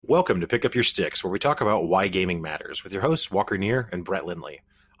Welcome to Pick Up Your Sticks, where we talk about why gaming matters, with your hosts Walker Neer and Brett Lindley.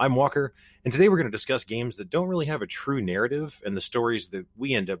 I'm Walker, and today we're going to discuss games that don't really have a true narrative and the stories that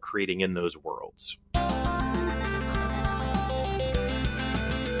we end up creating in those worlds.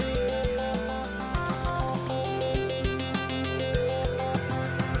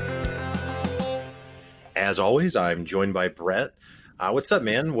 As always, I'm joined by Brett. What's up,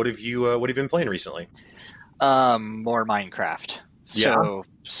 man? What have you been playing recently? More Minecraft.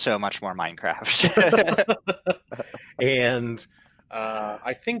 So much more Minecraft. And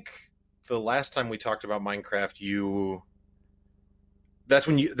I think the last time we talked about Minecraft, we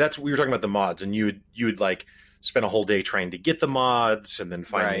were talking about the mods, and you would like spend a whole day trying to get the mods, and then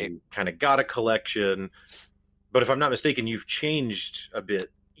finally kind of got a collection. But if I'm not mistaken, you've changed a bit.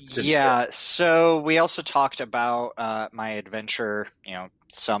 Yeah, so we also talked about my adventure,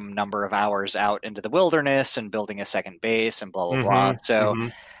 some number of hours out into the wilderness and building a second base and blah, blah, blah. So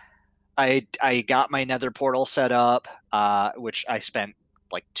I got my nether portal set up, which I spent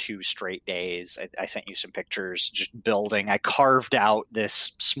like 2 straight days. I sent you some pictures just building. I carved out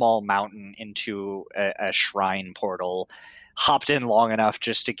this small mountain into a shrine portal, hopped in long enough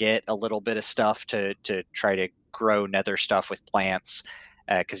just to get a little bit of stuff to try to grow nether stuff with plants.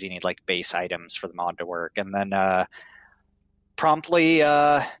 Because you need like base items for the mod to work, and then promptly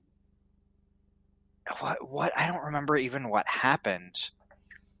what I don't remember even what happened.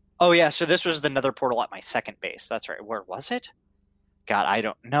 Oh yeah, so this was the nether portal at my second base. That's right. Where was it? God, I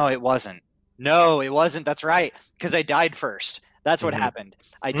don't know. It wasn't. No, it wasn't. That's right. Because I died first. That's what happened.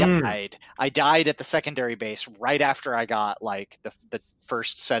 I died. I died at the secondary base right after I got like the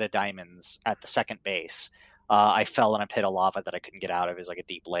first set of diamonds at the second base. I fell in a pit of lava that I couldn't get out of. It was like a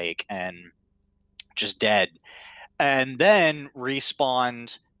deep lake and just dead. And then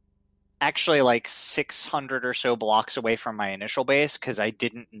respawned actually like 600 or so blocks away from my initial base because I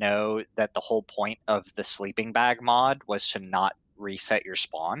didn't know that the whole point of the sleeping bag mod was to not reset your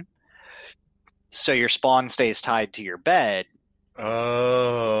spawn. So your spawn stays tied to your bed.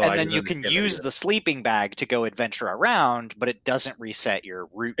 Oh, and then you can use the sleeping bag to go adventure around, but it doesn't reset your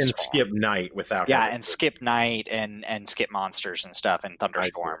root and spawn. Skip night without and skip night and skip monsters and stuff and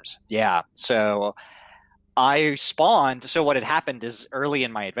thunderstorms. Yeah, so I spawned. So what had happened is early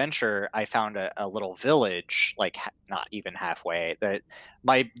in my adventure, I found a little village, like not even halfway. That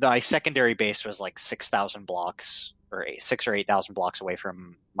my secondary base was like 6,000 blocks. Or 6,000 or 8,000 blocks away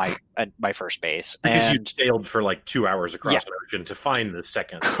from my first base, because you sailed for like 2 hours across the ocean to find the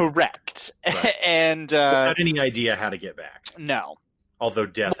second. Correct, right. And without any idea how to get back. No, although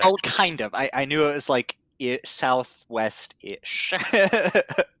death. Well, kind of. I knew it was like southwest-ish.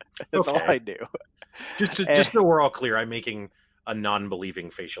 That's all I knew. Just so we're all clear, I'm making a non-believing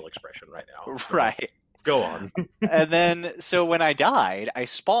facial expression right now. So right. Go on. And then, so when I died, I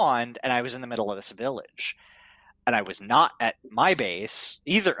spawned, and I was in the middle of this village. And I was not at my base,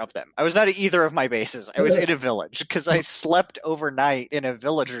 either of them. I was not at either of my bases. I was in a village because I slept overnight in a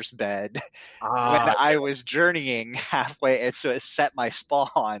villager's bed when I was journeying halfway. And so it set my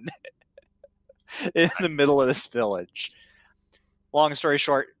spawn in the middle of this village. Long story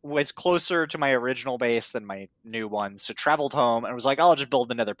short, was closer to my original base than my new one. So traveled home and was like, I'll just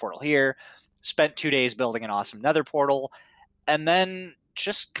build another portal here. Spent 2 days building an awesome nether portal. And then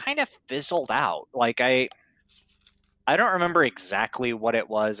just kind of fizzled out. Like I don't remember exactly what it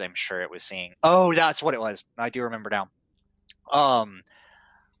was. I'm sure it was seeing. Oh, that's what it was. I do remember now.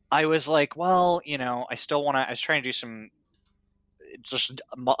 I was like, well, I still want to. I was trying to do some just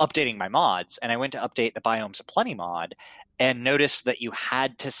updating my mods, and I went to update the Biomes of Plenty mod, and noticed that you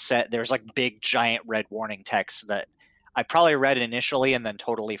had to set. There's like big giant red warning text that I probably read initially and then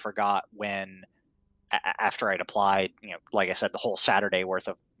totally forgot when after I'd applied. Like I said, the whole Saturday worth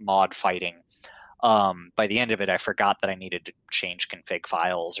of mod fighting. By the end of it, I forgot that I needed to change config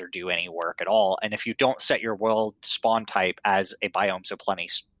files or do any work at all. And if you don't set your world spawn type as a Biomes of Plenty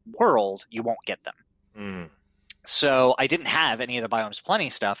world, you won't get them. So I didn't have any of the Biomes of Plenty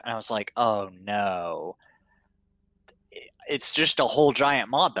stuff, and I was like, oh no. It's just a whole giant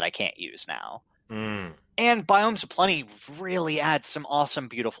mod that I can't use now. And Biomes of Plenty really adds some awesome,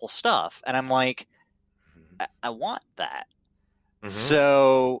 beautiful stuff. And I'm like, I want that.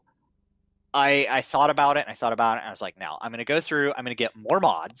 So I thought about it, and I was like, no, I'm going to go through, I'm going to get more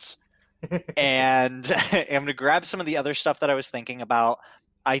mods, and I'm going to grab some of the other stuff that I was thinking about.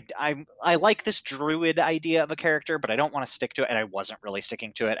 I like this druid idea of a character, but I don't want to stick to it, and I wasn't really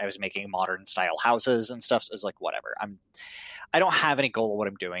sticking to it. I was making modern style houses and stuff, so I was like, whatever. I don't have any goal of what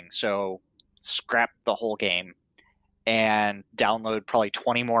I'm doing, so scrap the whole game and download probably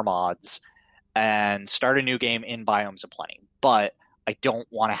 20 more mods and start a new game in Biomes of Plenty. But I don't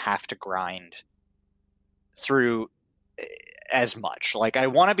want to have to grind through as much. Like, I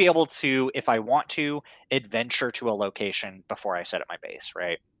want to be able to, if I want to, adventure to a location before I set up my base,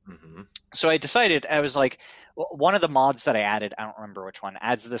 right? Mm-hmm. So I decided, I was like, one of the mods that I added, I don't remember which one,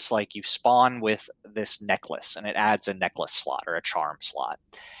 adds this, like, you spawn with this necklace, and it adds a necklace slot or a charm slot.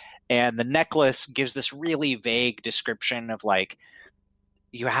 And the necklace gives this really vague description of, like,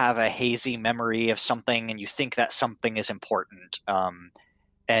 you have a hazy memory of something and you think that something is important.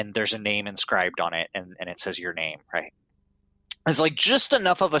 And there's a name inscribed on it, and it says your name, right? It's like just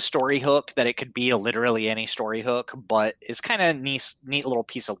enough of a story hook that it could be literally any story hook, but it's kind of neat little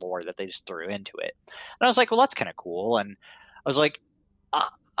piece of lore that they just threw into it. And I was like, well, that's kind of cool. And I was like,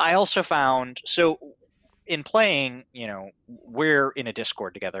 I also found, so in playing, we're in a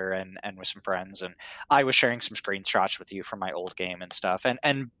Discord together and with some friends, and I was sharing some screenshots with you from my old game and stuff,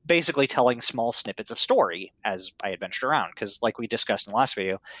 and basically telling small snippets of story as I adventured around. Because, like we discussed in the last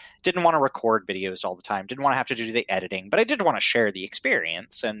video, didn't want to record videos all the time, didn't want to have to do the editing, but I did want to share the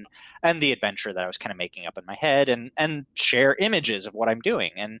experience and the adventure that I was kind of making up in my head, and share images of what I'm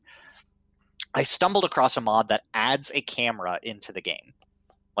doing. And I stumbled across a mod that adds a camera into the game.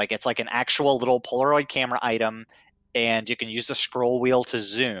 Like, it's like an actual little Polaroid camera item, and you can use the scroll wheel to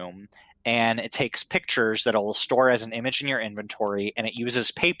zoom, and it takes pictures that it will store as an image in your inventory, and it uses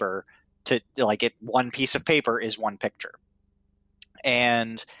paper to, like, one piece of paper is one picture.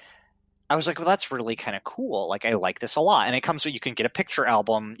 And I was like, well, that's really kind of cool. Like, I like this a lot. And it comes with, you can get a picture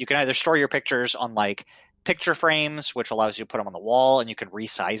album. You can either store your pictures on, like, picture frames, which allows you to put them on the wall, and you can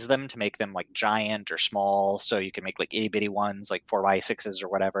resize them to make them, like, giant or small. So you can make, like, itty bitty ones, like 4x6s or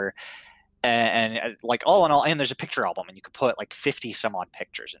whatever. And like, all in all, and there's a picture album, and you could put like 50 some odd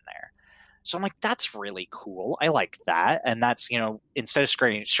pictures in there. So I'm like, that's really cool. I like that. And that's, instead of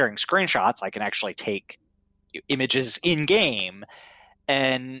sharing screenshots, I can actually take images in game.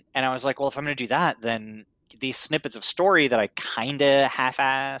 And I was like, well, if I'm going to do that, then these snippets of story that I kind of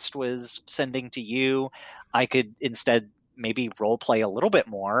half-assed was sending to you, I could instead maybe role play a little bit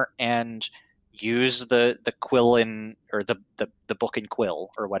more and use the quill or the book and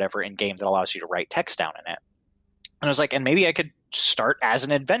quill or whatever in game that allows you to write text down in it. And I was like, and maybe I could start as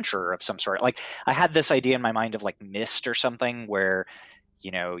an adventurer of some sort. Like, I had this idea in my mind of, like, Myst or something, where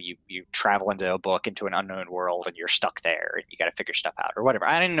you travel into a book, into an unknown world, and you're stuck there and you got to figure stuff out or whatever.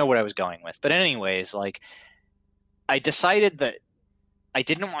 I didn't know what I was going with, but anyways, like, I decided that I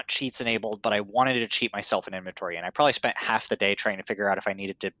didn't want cheats enabled, but I wanted to cheat myself in inventory. And I probably spent half the day trying to figure out if I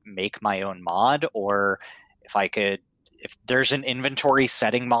needed to make my own mod, or if there's an inventory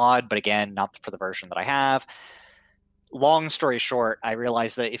setting mod, but again, not for the version that I have. Long story short, I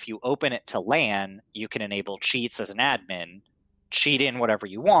realized that if you open it to LAN, you can enable cheats as an admin, cheat in whatever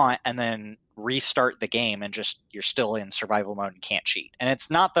you want, and then restart the game, and just, you're still in survival mode and can't cheat. And it's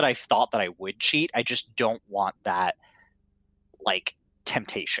not that I thought that I would cheat, I just don't want that, like,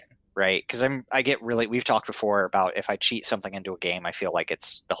 temptation, right? Because I get really, we've talked before about, if I cheat something into a game, I feel like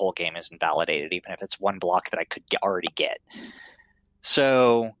the whole game is invalidated, even if it's one block that I could already get.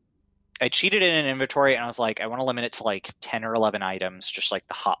 So I cheated in an inventory, and I was like, I want to limit it to like 10 or 11 items, just like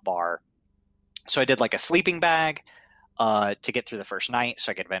the hot bar. So I did like a sleeping bag to get through the first night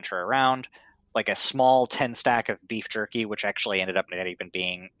so I could venture around, like a small 10 stack of beef jerky, which actually ended up not even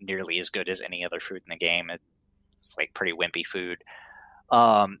being nearly as good as any other food in the game. It's like pretty wimpy food.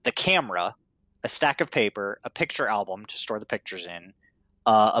 The camera, a stack of paper, a picture album to store the pictures in,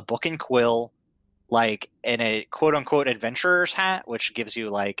 a book and quill, like, in a quote-unquote adventurer's hat, which gives you,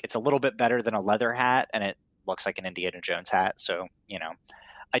 like, it's a little bit better than a leather hat, and it looks like an Indiana Jones hat. So,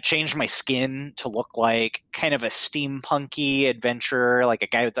 I changed my skin to look like kind of a steampunky adventurer, like a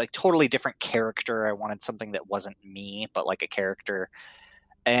guy with, like, totally different character. I wanted something that wasn't me, but like a character.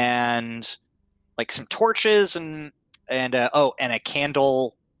 And like some torches and a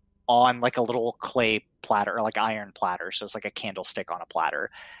candle on, like, a little clay platter, or like iron platter. So it's like a candlestick on a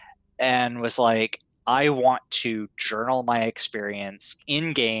platter. And was like, I want to journal my experience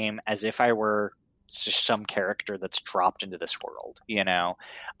in game as if I were just some character that's dropped into this world.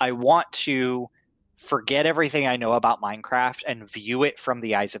 I want to forget everything I know about Minecraft and view it from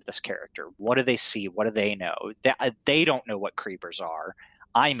the eyes of this character. What do they see? What do they know? They don't know what creepers are.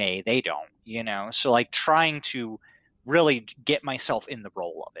 they don't. So, like, trying to really get myself in the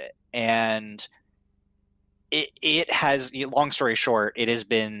role of it. And it has, long story short, it has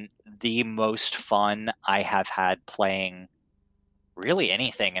been the most fun I have had playing really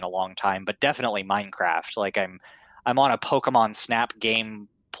anything in a long time, but definitely Minecraft. Like, I'm on a Pokemon Snap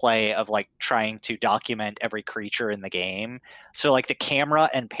gameplay of, like, trying to document every creature in the game. So, like, the camera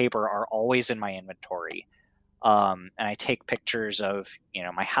and paper are always in my inventory. And I take pictures of,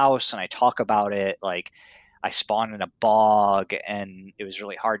 my house, and I talk about it. Like, I spawned in a bog, and it was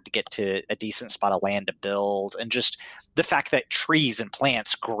really hard to get to a decent spot of land to build. And just the fact that trees and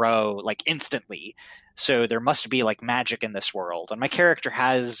plants grow like instantly. So there must be like magic in this world. And my character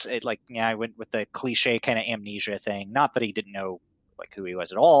has it, like, I went with the cliche kind of amnesia thing. Not that he didn't know like who he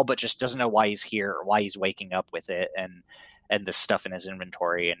was at all, but just doesn't know why he's here or why he's waking up with it, and the stuff in his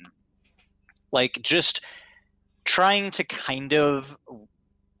inventory, and like just trying to kind of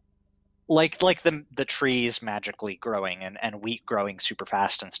like the trees magically growing, and wheat growing super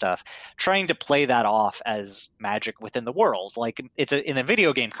fast and stuff, trying to play that off as magic within the world. Like, in a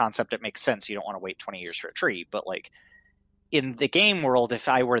video game concept, it makes sense. You don't want to wait 20 years for a tree, but like in the game world, if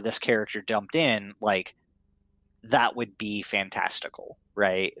I were this character dumped in, like, that would be fantastical,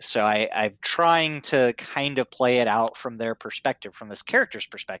 right? So I'm trying to kind of play it out from their perspective, from this character's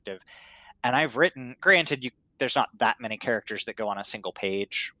perspective. And I've written, granted, there's not that many characters that go on a single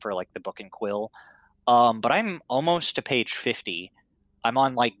page for like the book and quill, but I'm almost to page 50. I'm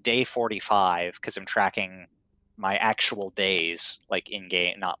on like day 45 because I'm tracking my actual days, like in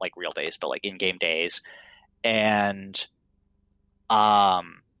game, not like real days, but like in game days, and I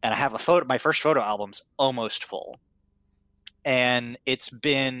have my first photo album's almost full, and it's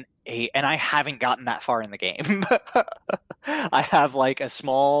been and I haven't gotten that far in the game. I have like a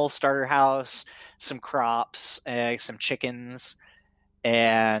small starter house, some crops, some chickens,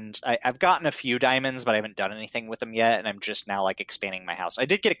 and I've gotten a few diamonds, but I haven't done anything with them yet. And I'm just now like expanding my house. I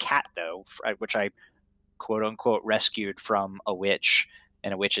did get a cat though, which I quote unquote rescued from a witch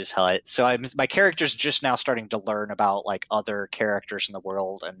in a witch's hut. So my character's just now starting to learn about like other characters in the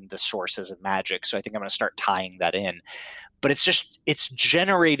world and the sources of magic. So I think I'm going to start tying that in. But it's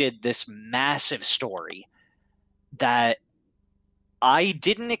generated this massive story that I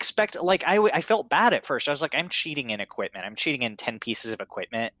didn't expect. Like, I felt bad at first. I was like, I'm cheating in equipment. I'm cheating in 10 pieces of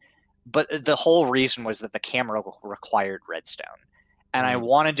equipment. But the whole reason was that the camera required redstone. And I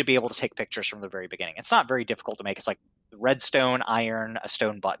wanted to be able to take pictures from the very beginning. It's not very difficult to make. It's like redstone, iron, a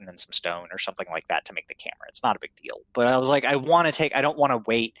stone button, and some stone or something like that to make the camera. It's not a big deal. But I was like, I don't want to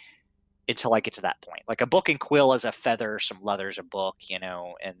wait until I get to that point. Like, a book and quill is a feather, some leather's a book, and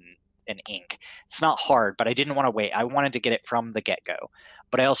ink. It's not hard, but I didn't want to wait. I wanted to get it from the get-go,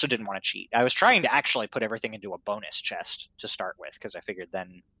 but I also didn't want to cheat. I was trying to actually put everything into a bonus chest to start with, because I figured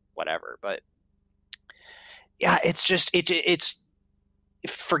then whatever. But yeah, it's just it's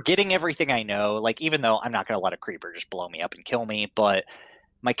forgetting everything I know. Like, even though I'm not going to let a creeper just blow me up and kill me, but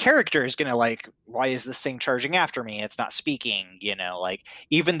my character is going to like, why is this thing charging after me? It's not speaking, like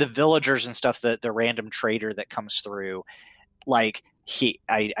even the villagers and stuff, the random trader that comes through, like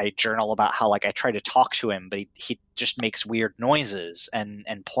I journal about how like I try to talk to him, but he just makes weird noises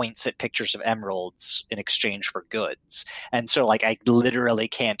and points at pictures of emeralds in exchange for goods. And so like I literally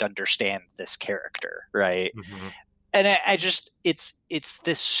can't understand this character, right? Mm-hmm. And I just it's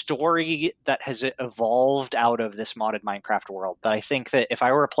this story that has evolved out of this modded Minecraft world that I think that if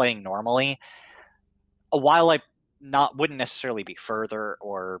I were playing normally, while I wouldn't necessarily be further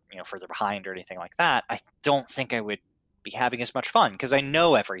or further behind or anything like that, I don't think I would be having as much fun because I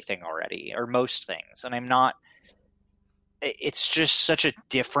know everything already, or most things, and I'm not. It's just such a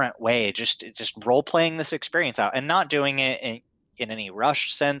different way, just role playing this experience out and not doing it in any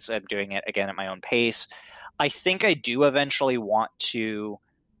rush sense. I'm doing it again at my own pace. I think I do eventually want to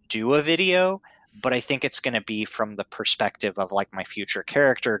do a video, but I think it's going to be from the perspective of like my future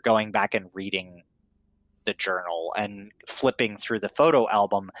character going back and reading the journal and flipping through the photo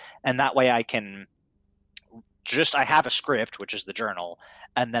album. And that way I can I have a script, which is the journal,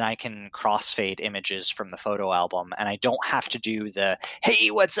 and then I can crossfade images from the photo album, and I don't have to do the "Hey,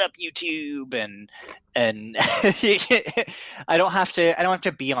 what's up, YouTube?" and I don't have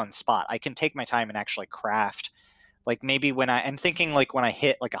to be on spot. I can take my time and actually craft. Like maybe I'm thinking like when I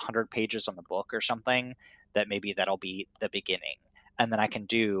hit like 100 pages on the book or something, that maybe that'll be the beginning, and then I can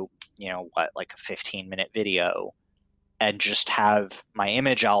do like a 15-minute video, and just have my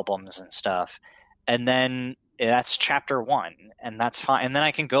image albums and stuff, and then that's chapter 1, and that's fine. And then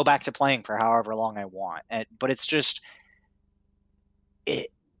I can go back to playing for however long I want. But it's just, it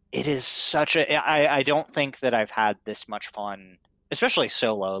is such I don't think that I've had this much fun, especially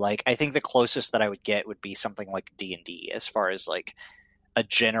solo. Like, I think the closest that I would get would be something like D&D, as far as like a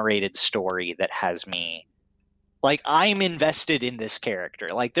generated story that has me, like, I'm invested in this character.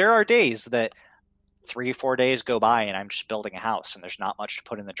 Like, there are days that 3 or 4 days go by and I'm just building a house and there's not much to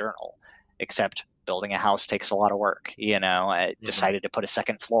put in the journal, except building a house takes a lot of work. I decided to put a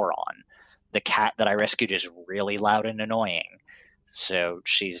second floor on. The cat that I rescued is really loud and annoying. So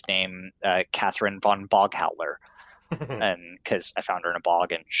she's named Catherine von Boghouler, and because I found her in a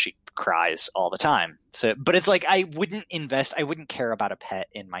bog and she cries all the time. So, but it's like I wouldn't care about a pet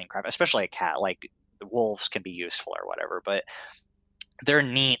in Minecraft, especially a cat. Like wolves can be useful or whatever, but they're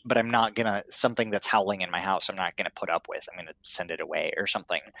neat. But I'm not gonna something that's howling in my house. I'm not gonna put up with. I'm gonna send it away or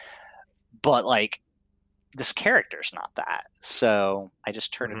something. But like this character's not that, so I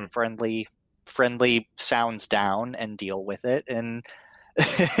just turn it friendly sounds down and deal with it. And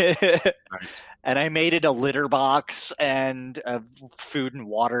Nice. and I made it a litter box and a food and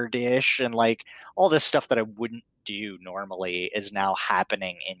water dish, and like all this stuff that I wouldn't do normally is now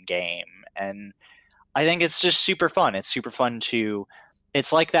happening in game. And I think it's just super fun. It's super fun to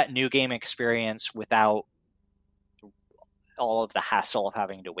it's like that new game experience without all of the hassle of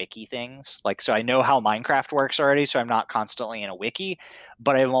having to wiki things. Like, so I know how Minecraft works already, so I'm not constantly in a wiki,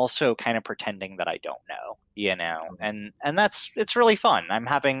 but I'm also kind of pretending that I don't know, and it's really fun. I'm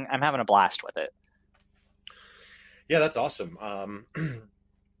having a blast with it. Yeah, that's awesome.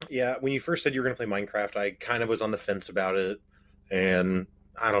 Yeah, when you first said you were going to play Minecraft, I kind of was on the fence about it, and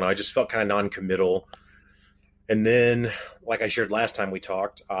I don't know, I just felt kind of non-committal. And then, like I shared last time we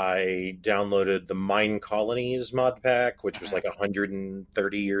talked, I downloaded the Mine Colonies mod pack, which was like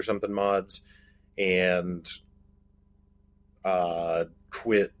 130 or something mods, and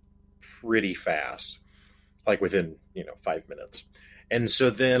quit pretty fast, like within 5 minutes. And so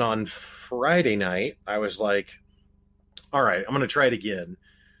then on Friday night, I was like, all right, I'm going to try it again.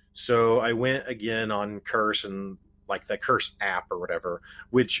 So I went again on Curse and like the Curse app or whatever,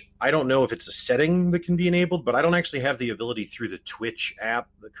 which I don't know if it's a setting that can be enabled, but I don't actually have the ability through the Twitch app,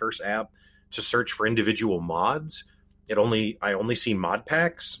 the Curse app, to search for individual mods. I only see mod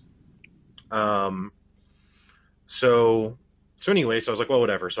packs. So anyway, so I was like, well,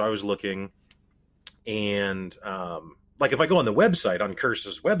 whatever. So I was looking, and like if I go on the website, on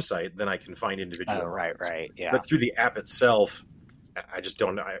Curse's website, then I can find individual. Oh, right, yeah. But through the app itself, I just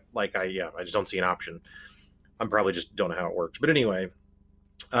don't. I just don't see an option. I'm probably just don't know how it works. But anyway,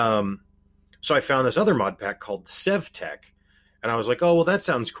 so I found this other mod pack called SevTech, and I was like, oh, well, that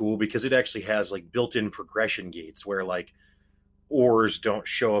sounds cool because it actually has like built-in progression gates where like ores don't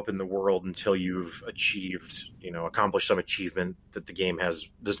show up in the world until you've achieved, accomplished some achievement that the game has,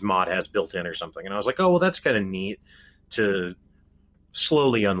 this mod has built in or something. And I was like, oh, well, that's kind of neat to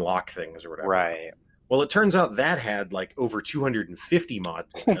slowly unlock things or whatever. Right. Well, it turns out that had like over 250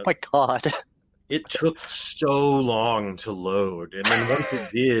 mods in it. Oh my God. It took so long to load. And then once it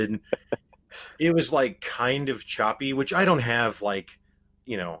did, it was like kind of choppy, which I don't have like,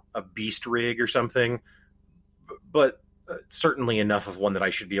 a beast rig or something, but certainly enough of one that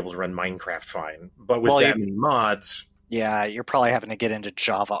I should be able to run Minecraft fine. But with many mods... Yeah, you're probably having to get into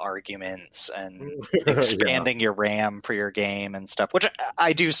Java arguments and expanding your RAM for your game and stuff, which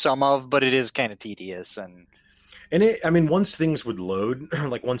I do some of, but it is kind of tedious. And once things would load,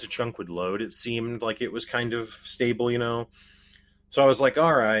 like once a chunk would load, it seemed like it was kind of stable, So I was like,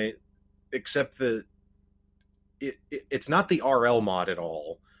 all right, except that it's not the RL mod at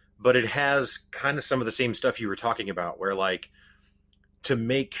all, but it has kind of some of the same stuff you were talking about, where like to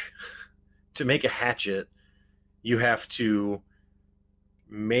make a hatchet, you have to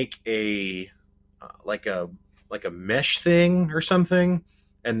make a like a mesh thing or something,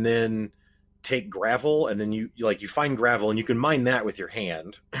 and then take gravel, and then you find gravel and you can mine that with your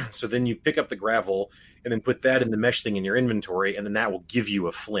hand. So then you pick up the gravel and then put that in the mesh thing in your inventory, and then that will give you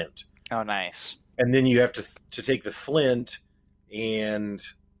a flint. Oh, nice. And then you have to take the flint and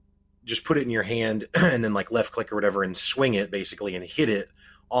just put it in your hand and then like left click or whatever and swing it basically and hit it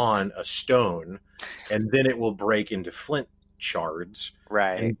on a stone, and then it will break into flint shards.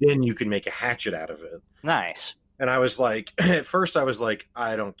 Right. And then you can make a hatchet out of it. Nice. And I was like, at first I was like,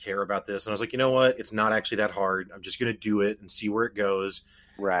 I don't care about this. And I was like, you know what? It's not actually that hard. I'm just going to do it and see where it goes.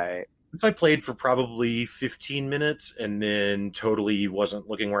 Right. So I played for probably 15 minutes and then totally wasn't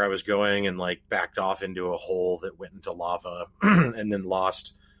looking where I was going and like backed off into a hole that went into lava and then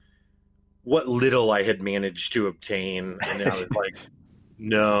lost what little I had managed to obtain. And then I was like,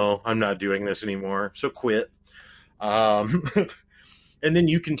 no, I'm not doing this anymore. So quit. And then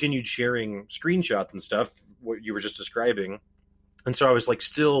you continued sharing screenshots and stuff, what you were just describing. And so I was like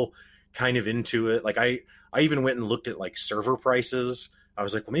still kind of into it. Like I even went and looked at like server prices. I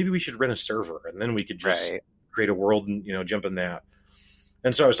was like, well, maybe we should rent a server and then we could just create a world and, jump in that.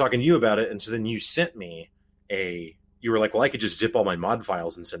 And so I was talking to you about it. And so then you sent me you were like, well, I could just zip all my mod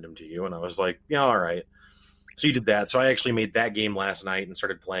files and send them to you. And I was like, yeah, all right. So you did that. So I actually made that game last night and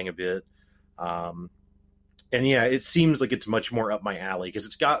started playing a bit. And yeah, it seems like it's much more up my alley because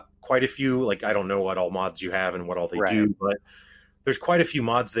it's got quite a few, like, I don't know what all mods you have and what all they do, but there's quite a few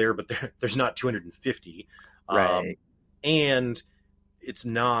mods there, but there's not 250. Right. And it's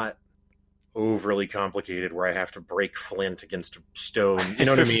not overly complicated where I have to break flint against stone. You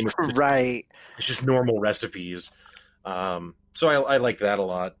know what I mean? Right. It's just normal recipes. So I like that a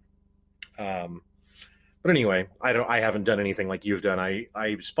lot. But anyway, I haven't done anything like you've done.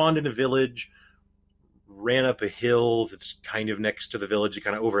 I spawned in a village, ran up a hill that's kind of next to the village. It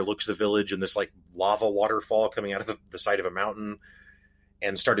kind of overlooks the village, and this like lava waterfall coming out of the side of a mountain,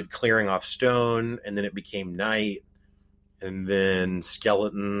 and started clearing off stone. And then it became night, and then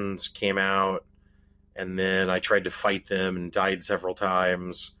skeletons came out, and then I tried to fight them and died several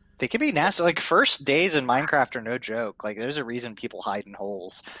times. They can be nasty. Like, first days in Minecraft are no joke. Like, there's a reason people hide in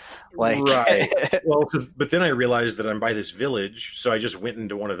holes. Like, right. Well, but then I realized that I'm by this village, so I just went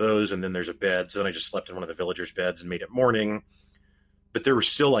into one of those, and then there's a bed. So then I just slept in one of the villagers' beds and made it morning. But there were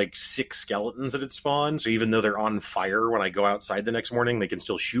still like 6 skeletons that had spawned. So even though they're on fire when I go outside the next morning, they can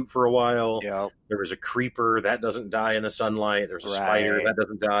still shoot for a while. Yep. There was a creeper that doesn't die in the sunlight. There's a Right. spider that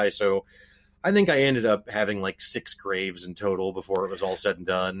doesn't die. So I think I ended up having like 6 graves in total before it was all said and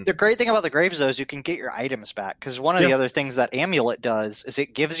done. The great thing about the graves, though, is you can get your items back. Because one of the other things that Amulet does is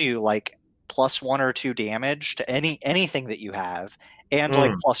it gives you like +1 or 2 damage to anything that you have, and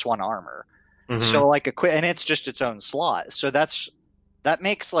like +1 armor. Mhm. So like and it's just its own slot. So that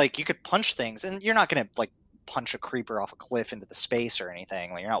makes like you could punch things, and you're not going to like punch a creeper off a cliff into the space or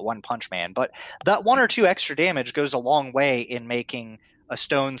anything. Like, you're not One Punch Man, but that 1 or 2 extra damage goes a long way in making a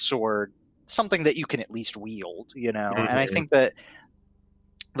stone sword something that you can at least wield, you know. And I think that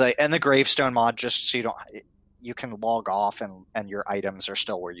the gravestone mod, just so you can log off and your items are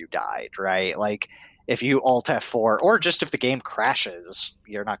still where you died, right? Like, if you alt F4, or just if the game crashes,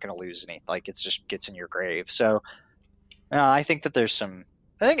 you're not going to lose anything. Like, it just gets in your grave. So I think that there's some.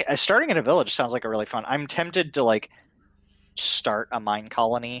 I think starting in a village sounds like a really fun. I'm tempted to like start a mine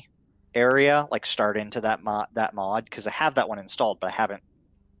colony area, like start into that mod because I have that one installed, but I haven't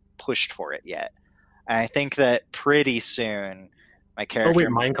pushed for it yet. And I think that pretty soon my character. Oh wait,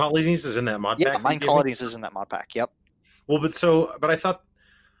 Mine Colonies is in that mod pack? Yeah, Mine Colonies is in that mod pack. Yep. Well, but I thought,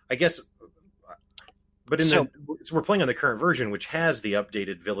 I guess, but so we're playing on the current version, which has the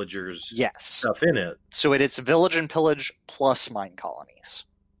updated villagers stuff in it. So it's Village and Pillage plus Mine Colonies.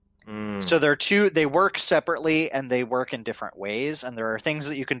 So they work separately and they work in different ways. And there are things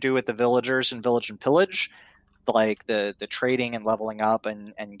that you can do with the villagers in Village and Pillage, like the trading and leveling up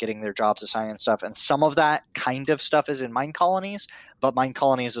and getting their jobs assigned and stuff. And some of that kind of stuff is in Mine Colonies, but Mine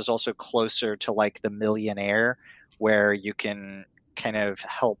Colonies is also closer to like the Millionaire, where you can kind of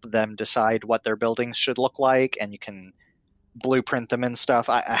help them decide what their buildings should look like, and you can blueprint them and stuff.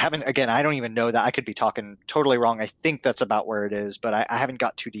 I haven't, again, I don't even know that. I could be talking totally wrong. I think that's about where it is, but I haven't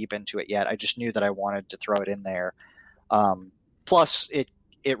got too deep into it yet. I just knew that I wanted to throw it in there. Plus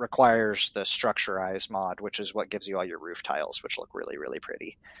it requires the Structurize mod, which is what gives you all your roof tiles, which look really, really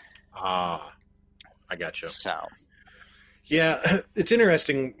pretty. I gotcha. So yeah, it's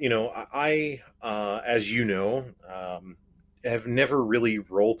interesting. You know, I as you know, have never really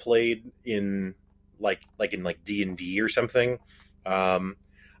role played in like in D&D or something.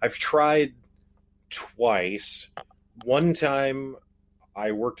 I've tried twice. One time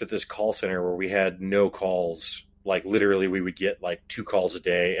I worked at this call center where we had no calls. Like, literally we would get like 2 calls a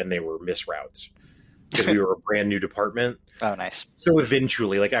day, and they were misroutes because we were a brand new department. Oh, nice. So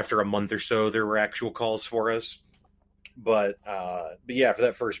eventually, like after a month or so, there were actual calls for us. But yeah, for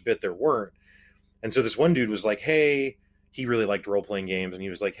that first bit, there weren't. And so this one dude was like, hey, he really liked role-playing games, and he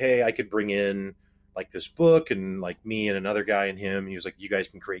was like, hey, I could bring in like this book, and like me and another guy and him. He was like, you guys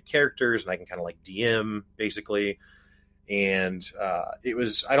can create characters, and I can kind of like DM basically. And it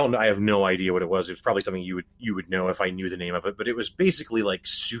was, I don't know, I have no idea what it was. It was probably something you would know if I knew the name of it, but it was basically like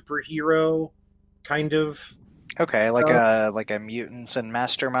superhero kind of. Okay, like a Mutants and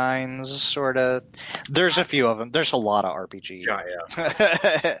Masterminds sort of. There's a few of them. There's a lot of RPG.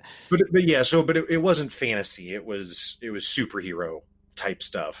 Yeah. but yeah, but it wasn't fantasy. It was superhero type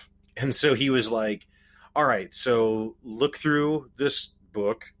stuff. And so he was like, all right, so look through this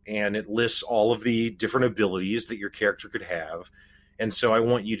book, and it lists all of the different abilities that your character could have. And so I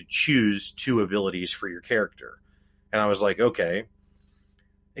want you to choose 2 abilities for your character. And I was like, okay.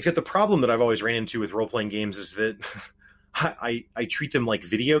 Except the problem that I've always ran into with role-playing games is that I treat them like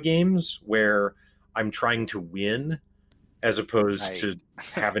video games where I'm trying to win as opposed to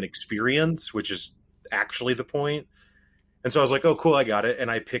have an experience, which is actually the point. And so I was like, oh, cool, I got it. And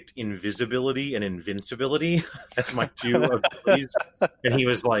I picked invisibility and invincibility as my 2 abilities. And he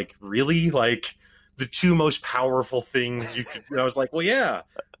was like, really? Like, the 2 most powerful things you could... And I was like, well, yeah.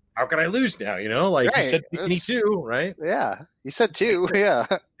 how can I lose now? You know, like you Right. said, pick me too, right? Yeah, you said two. Yeah.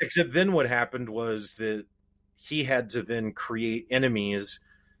 Except then what happened was that he had to then create enemies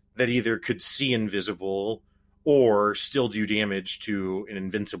that either could see invisible or still do damage to an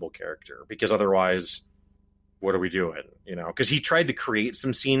invincible character, because otherwise, what are we doing? You know, because he tried to create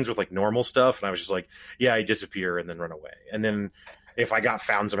some scenes with like normal stuff, and I was just like, yeah, I disappear and then run away. And then if I got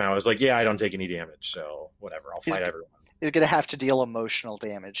found somehow, I was like, yeah, I don't take any damage, so whatever, I'll fight everyone. He's going to have to deal emotional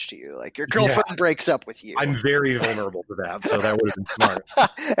damage to you. Like your girlfriend breaks up with you. I'm very vulnerable to that, so that would have been smart.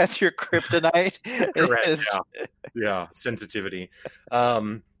 That's your kryptonite. Correct. Yeah. Sensitivity.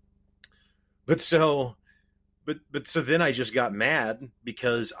 But so then I just got mad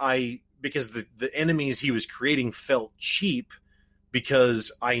because the enemies he was creating felt cheap,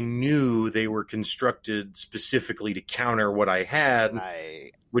 because I knew they were constructed specifically to counter what I had,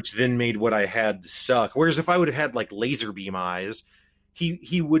 which then made what I had suck. Whereas if I would have had like laser beam eyes,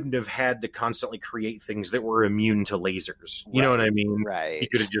 he wouldn't have had to constantly create things that were immune to lasers. You know what I mean? Right. He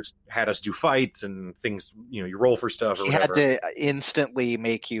could have just had us do fights and things, you know, you roll for stuff or whatever. He had to instantly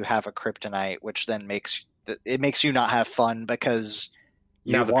make you have a kryptonite, which then makes you not have fun, because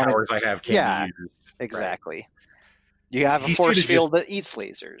now the powers I have can't be used. Exactly. Right. You have a force field that eats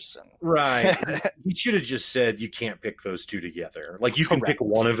lasers. Right. He should have just said you can't pick those two together. Like you can pick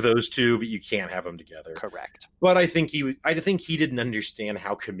one of those two, but you can't have them together. Correct. But I think he didn't understand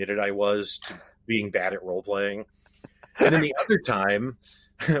how committed I was to being bad at role playing. And then the other time,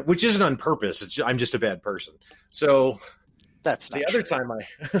 which isn't on purpose, I'm just a bad person. So that's not the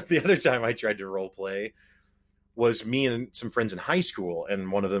other time I tried to role play was me and some friends in high school,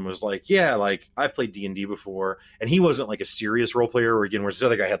 and one of them was like, yeah, like I've played D&D before, and he wasn't like a serious role player, where this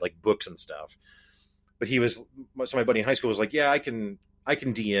other guy had like books and stuff, but so my buddy in high school was like, yeah, I can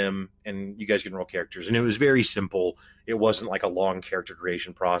DM and you guys can roll characters, and it was very simple. It wasn't like a long character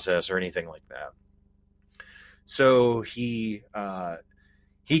creation process or anything like that. So he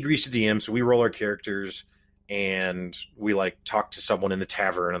agrees to DM, so we roll our characters, and we like talk to someone in the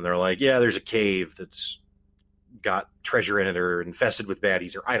tavern, and they're like, yeah, there's a cave that's got treasure in it or infested with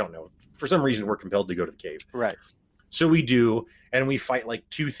baddies, or I don't know. For some reason, we're compelled to go to the cave. Right. So we do, and we fight like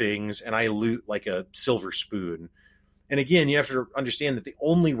two things, and I loot like a silver spoon. And again, you have to understand that the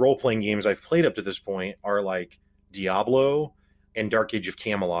only role-playing games I've played up to this point are like Diablo and Dark Age of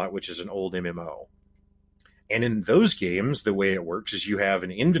Camelot, which is an old MMO. And in those games, the way it works is you have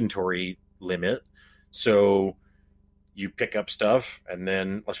an inventory limit. So you pick up stuff, and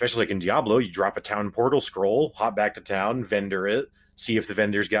then, especially like in Diablo, you drop a town portal scroll, hop back to town, vendor it, see if the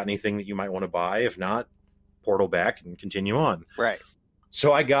vendor's got anything that you might want to buy. If not, portal back and continue on. Right.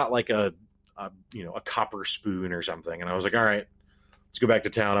 So I got like a copper spoon or something, and I was like, all right, let's go back to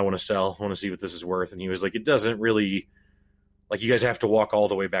town. I want to sell. I want to see what this is worth. And he was like, it doesn't really, like, you guys have to walk all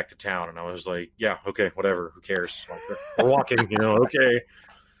the way back to town. And I was like, yeah, okay, whatever. Who cares? Like, we're walking, okay.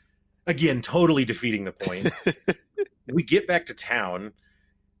 Again, totally defeating the point. We get back to town,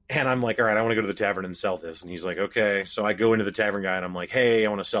 and I'm like, all right, I want to go to the tavern and sell this. And he's like, okay. So I go into the tavern guy, and I'm like, hey, I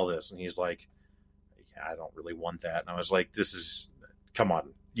want to sell this. And he's like, yeah, I don't really want that. And I was like, come on,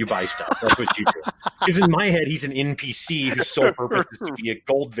 you buy stuff. That's what you do. Because in my head, he's an NPC whose sole purpose is to be a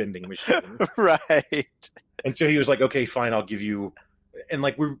gold vending machine. Right. And so he was like, okay, fine, I'll give you. And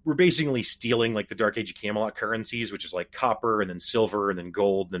like we're basically stealing like the Dark Age of Camelot currencies, which is like copper and then silver and then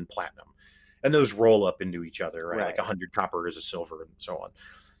gold and then platinum. And those roll up into each other, right? Like 100 copper is a silver and so on.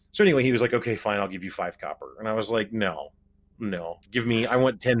 So anyway, he was like, okay, fine, I'll give you 5 copper. And I was like, no, I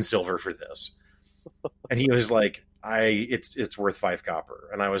want 10 silver for this. And he was like, it's worth 5 copper.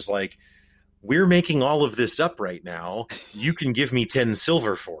 And I was like, we're making all of this up right now. You can give me 10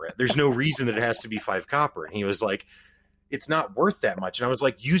 silver for it. There's no reason that it has to be 5 copper. And he was like, it's not worth that much. And I was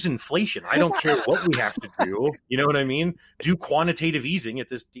like, use inflation. I don't care what we have to do. You know what I mean? Do quantitative easing at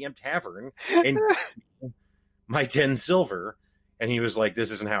this damn tavern and my 10 silver. And he was like,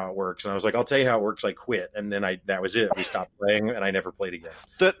 this isn't how it works. And I was like, I'll tell you how it works. I quit. And then that was it. We stopped playing and I never played again.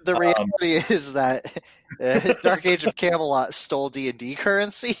 The reality is that Dark Age of Camelot stole D&D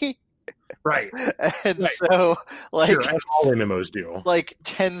currency. Right. And right. So, like, sure, as all MMOs do. Like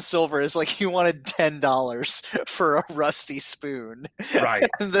 10 silver is like you wanted $10 for a rusty spoon. Right.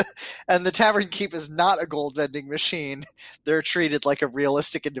 And the Tavern Keep is not a gold vending machine. They're treated like a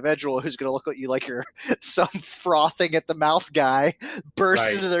realistic individual who's going to look at you like you're some frothing at the mouth guy,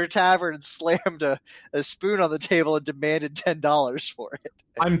 burst into their tavern and slammed a spoon on the table and demanded $10 for it.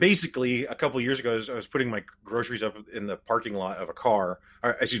 I'm basically, a couple of years ago, I was putting my groceries up in the parking lot of a car.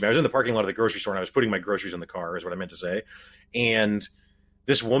 I was in the parking lot of the grocery store, and I was putting my groceries in the car, is what I meant to say. And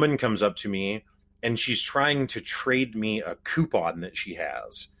this woman comes up to me, and she's trying to trade me a coupon that she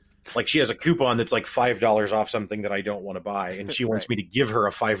has. Like she has a coupon that's like $5 off something that I don't want to buy, and she wants me to give her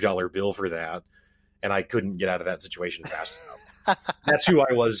a $5 bill for that, and I couldn't get out of that situation fast enough. That's who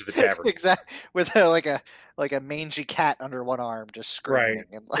I was at the tavern. Exactly, with like a mangy cat under one arm, just screaming. Right.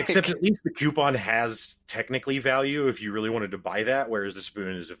 And like... Except at least the coupon has technically value if you really wanted to buy that, whereas the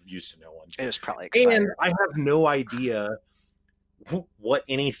spoon is of use to no one. It was probably expired. And I have no idea what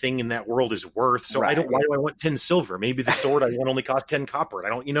anything in that world is worth. So why do I want 10 silver? Maybe the sword I want only cost 10 copper. I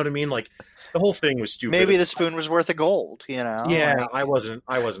don't, you know what I mean? Like the whole thing was stupid. Maybe the spoon was worth a gold, you know? Yeah, like... I wasn't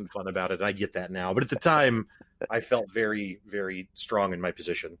fun about it. I get that now. But at the time I felt very, very strong in my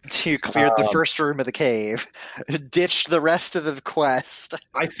position. You cleared the first room of the cave, ditched the rest of the quest.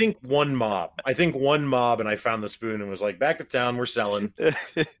 I think one mob, and I found the spoon and was like, back to town, we're selling.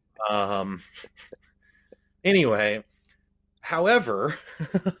 Anyway, however,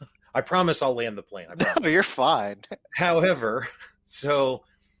 I promise I'll land the plane. No, you're fine. However, so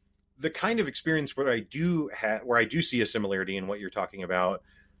the kind of experience where I do see a similarity in what you're talking about,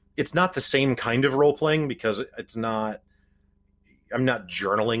 it's not the same kind of role playing because I'm not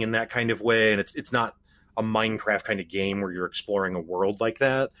journaling in that kind of way, and it's not a Minecraft kind of game where you're exploring a world like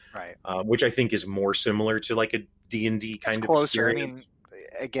that, right? Which I think is more similar to like a D&D kind of closer. experience. I mean,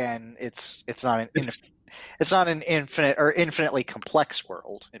 again, it's not an infinite or infinitely complex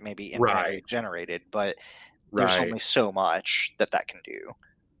world. It may be infinitely generated, but there's only so much that can do.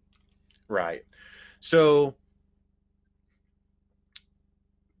 Right. So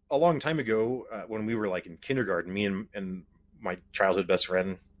a long time ago, when we were like in kindergarten, me and my childhood best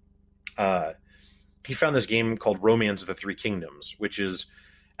friend, he found this game called Romance of the Three Kingdoms, which is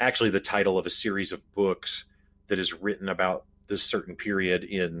actually the title of a series of books that is written about this certain period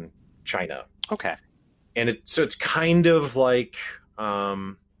in China. Okay. And it's kind of like, I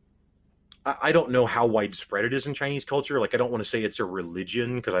don't know how widespread it is in Chinese culture. Like, I don't want to say it's a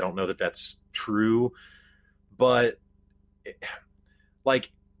religion because I don't know that that's true, but it's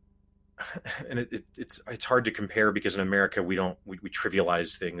hard to compare because in America we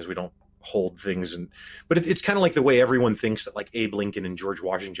trivialize things, we don't hold things, but it's kind of like the way everyone thinks that like Abe Lincoln and George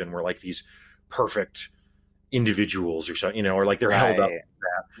Washington were like these perfect individuals or something, or like they're held up like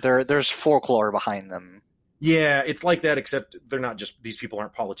that. There's folklore behind them. Yeah, it's like that, except they're not just, these people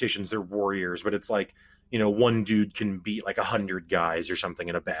aren't politicians, they're warriors, but it's like, one dude can beat like 100 guys or something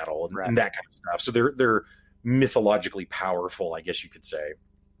in a battle and that kind of stuff. So they're mythologically powerful, I guess you could say.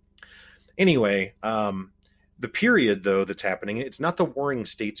 Anyway, the period though that's happening, it's not the Warring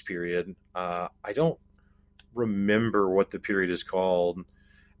States period. I don't remember what the period is called,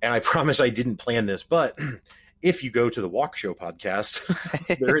 and I promise I didn't plan this, but if you go to the Walk Show podcast,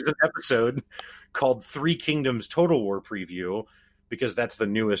 there is an episode called Three Kingdoms Total War Preview, because that's the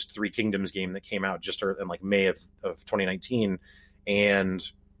newest Three Kingdoms game that came out just in like May of 2019.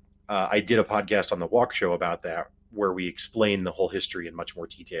 And I did a podcast on the Walk Show about that, where we explain the whole history in much more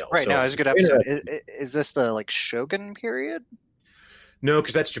detail. Right. So, no, it was a good episode. Is this the like Shogun period? No,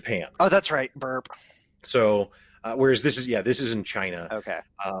 because that's Japan. Oh, that's right. Burp. So, whereas this is in China. Okay.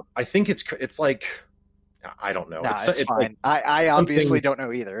 I think it's like, I don't know. Nah, it's fine. Like I obviously don't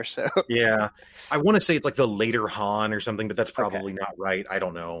know either. So yeah, I want to say it's like the later Han or something, but that's probably not right. I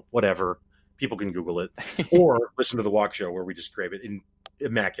don't know. Whatever. People can Google it or listen to the Walk Show where we describe it in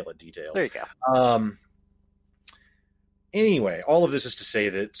immaculate detail. There you go. Anyway, all of this is to say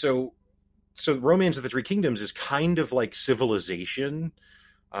that so Romance of the Three Kingdoms is kind of like Civilization,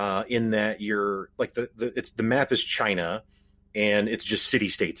 in that you're like the map is China, and it's just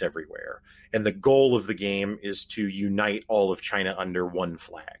city-states everywhere. And the goal of the game is to unite all of China under one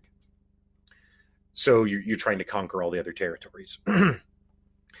flag. So you're trying to conquer all the other territories. And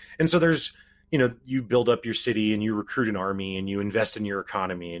so there's, you build up your city and you recruit an army and you invest in your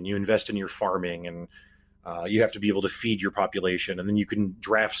economy and you invest in your farming, and you have to be able to feed your population, and then you can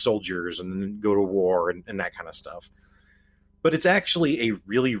draft soldiers and then go to war and that kind of stuff. But it's actually a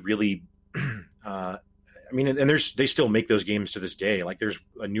really, really, and they still make those games to this day. Like there's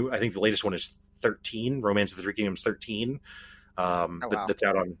a new, I think the latest one is 13, Romance of the Three Kingdoms 13. That's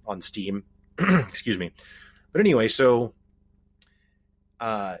out on Steam. Excuse me. But anyway, so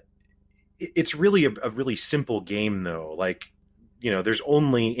it's really a really simple game though. Like, there's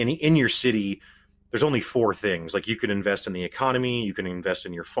only in your city, there's only 4 things. Like you can invest in the economy, you can invest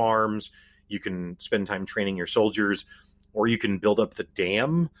in your farms, you can spend time training your soldiers, or you can build up the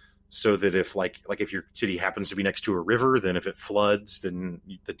dam. So that if if your city happens to be next to a river, then if it floods, then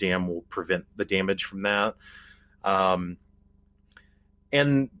the dam will prevent the damage from that.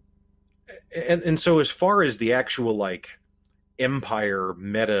 And so as far as the actual empire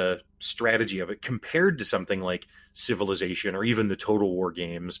meta strategy of it compared to something like Civilization or even the Total War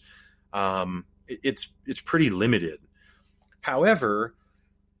games. It's pretty limited. However,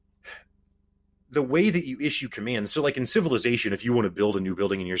 the way that you issue commands, so like in Civilization, if you want to build a new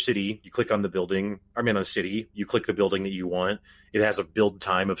building in your city, you click on the building, on a city, you click the building that you want. It has a build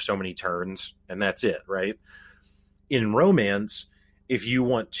time of so many turns, and that's it, right? In Romance, if you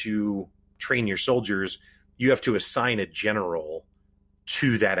want to train your soldiers, you have to assign a general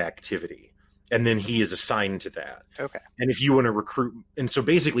to that activity, and then he is assigned to that. Okay. And if you want to recruit, and so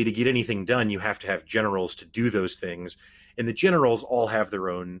basically to get anything done, you have to have generals to do those things. And the generals all have their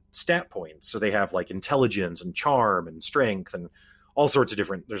own stat points. So they have like intelligence and charm and strength and all sorts of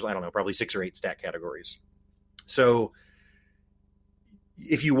different, there's, I don't know, probably 6 or 8 stat categories. So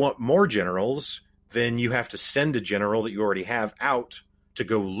if you want more generals, then you have to send a general that you already have out to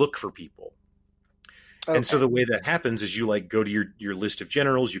go look for people. Okay. And so the way that happens is you like go to your list of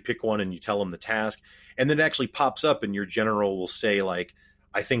generals, you pick one and you tell them the task, and then it actually pops up and your general will say like,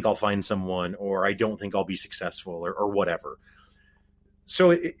 I think I'll find someone, or I don't think I'll be successful, or whatever.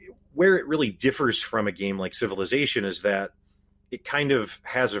 So where it really differs from a game like Civilization is that it kind of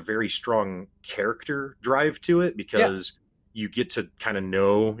has a very strong character drive to it, because you get to kind of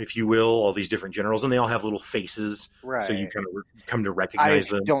know, if you will, all these different generals, and they all have little faces, right? So you kind of come to recognize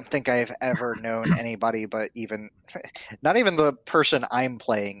them. I don't think I've ever known anybody, but not even the person I'm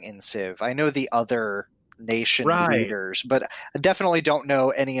playing in Civ. I know the other nation leaders, but I definitely don't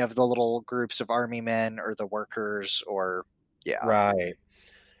know any of the little groups of army men or the workers or right.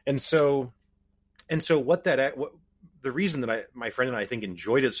 And so what the reason that my friend and I think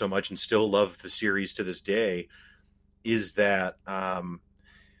enjoyed it so much and still love the series to this day is that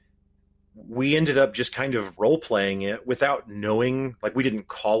we ended up just kind of role playing it without knowing, like we didn't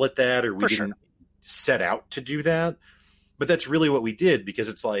call it that, or we didn't set out to do that, but that's really what we did, because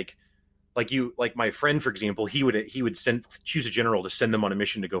it's like my friend, for example, he would choose a general to send them on a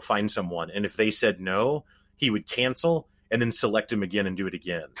mission to go find someone. And if they said no, he would cancel and then select him again and do it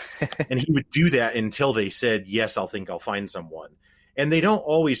again. And he would do that until they said, yes, I'll find someone. And they don't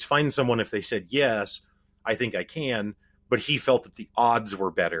always find someone if they said, yes, I think I can. But he felt that the odds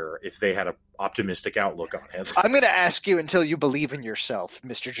were better if they had an optimistic outlook on it. I'm going to ask you until you believe in yourself,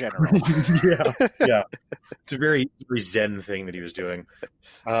 Mr. General. Yeah. It's a very, very Zen thing that he was doing.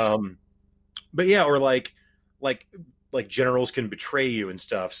 But yeah, or like generals can betray you and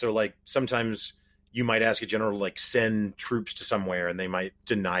stuff. So like sometimes you might ask a general to like send troops to somewhere, and they might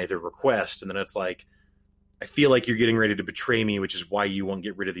deny their request. And then it's like, I feel like you're getting ready to betray me, which is why you won't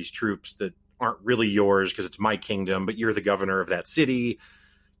get rid of these troops that aren't really yours because it's my kingdom, but you're the governor of that city.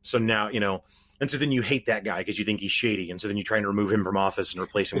 So now, and so then you hate that guy because you think he's shady. And so then you try and remove him from office and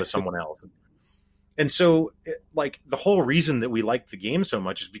replace him with someone else. And so like the whole reason that we liked the game so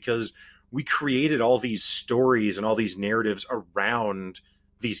much is because we created all these stories and all these narratives around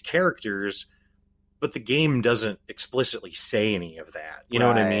these characters, but the game doesn't explicitly say any of that. You know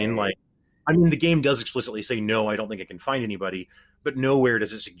what I mean? The game does explicitly say, no, I don't think I can find anybody, but nowhere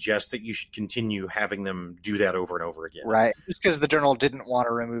does it suggest that you should continue having them do that over and over again. Right. Just because the general didn't want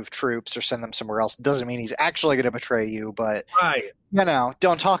to remove troops or send them somewhere else doesn't mean he's actually going to betray you, but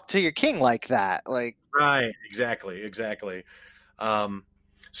don't talk to your king like that. Right. Exactly.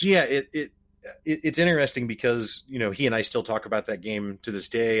 So yeah, it's interesting because, he and I still talk about that game to this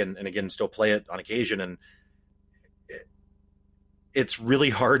day, and again, still play it on occasion. And it's really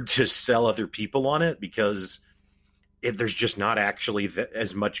hard to sell other people on it because there's just not actually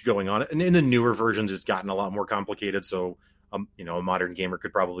as much going on. And in the newer versions, it's gotten a lot more complicated. So, a modern gamer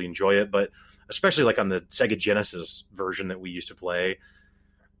could probably enjoy it, but especially like on the Sega Genesis version that we used to play,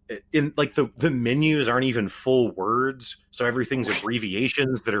 in like the menus aren't even full words. So everything's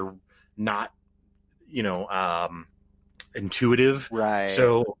abbreviations that are not, intuitive. Right.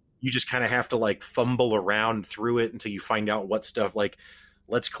 So you just kind of have to like fumble around through it until you find out what stuff, like,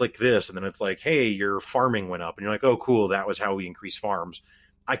 let's click this. And then it's like, hey, your farming went up. And you're like, oh, cool. That was how we increase farms.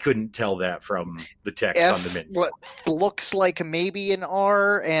 I couldn't tell that from the text on the menu. What looks like maybe an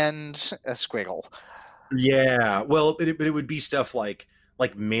R and a squiggle. Yeah. Well, but it would be stuff like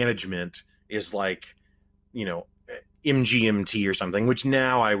management is like, MGMT or something, which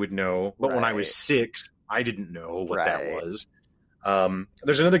now I would know. But when I was 6, I didn't know what that was.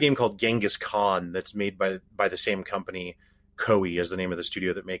 There's another game called Genghis Khan that's made by the same company. Koei is the name of the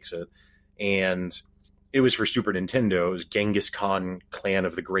studio that makes it. And it was for Super Nintendo. It was Genghis Khan Clan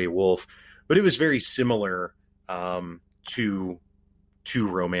of the Grey Wolf. But it was very similar to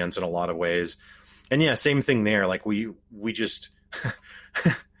Romance in a lot of ways. And yeah, same thing there. Like we just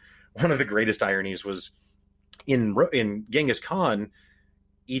one of the greatest ironies was In Genghis Khan,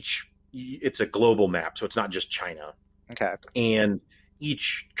 it's a global map, so it's not just China. Okay. And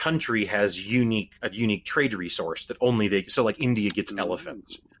each country has a unique trade resource that only they. So like India gets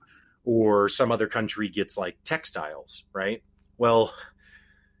elephants, or some other country gets like textiles, right? Well,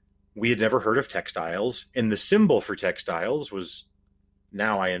 we had never heard of textiles, and the symbol for textiles was,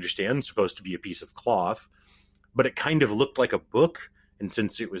 now I understand, supposed to be a piece of cloth, but it kind of looked like a book, and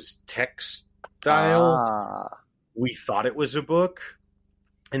since it was textile, we thought it was a book.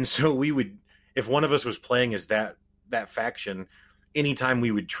 And so we would, if one of us was playing as that faction, anytime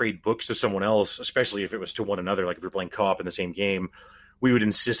we would trade books to someone else, especially if it was to one another, like if we were playing co-op in the same game, we would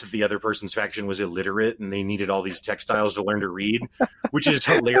insist that the other person's faction was illiterate and they needed all these textiles to learn to read, which is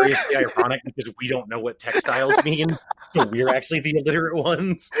hilariously ironic because we don't know what textiles mean. So we're actually the illiterate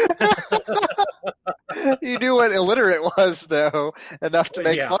ones. You knew what illiterate was, though, enough to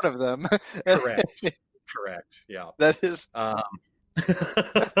make fun of them. Correct. Yeah. That is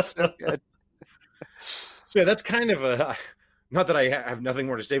that's so good. So yeah, that's kind of a, not that I have nothing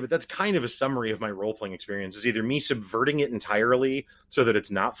more to say, but that's kind of a summary of my role-playing experience. Is either me subverting it entirely so that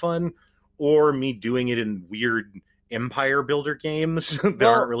it's not fun, or me doing it in weird empire builder games that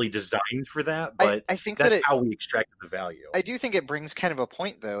aren't really designed for that. But I think that's how we extracted the value. I do think it brings kind of a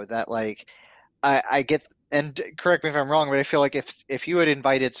point, though, that like I get, and correct me if I'm wrong, but I feel like if you had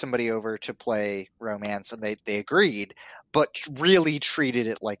invited somebody over to play Romance and they agreed, but really treated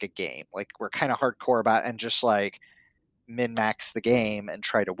it like a game, like we're kind of hardcore about it and just like min-max the game and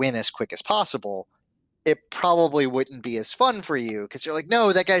try to win as quick as possible, it probably wouldn't be as fun for you because you're like,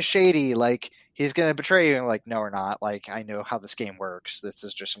 no, that guy's shady, like he's going to betray you. And like, no, we're not. Like, I know how this game works. This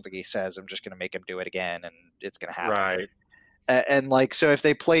is just something he says. I'm just going to make him do it again, and it's going to happen. Right. And like, so if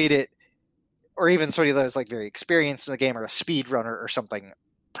they played it, or even somebody that was like very experienced in the game or a speedrunner or something,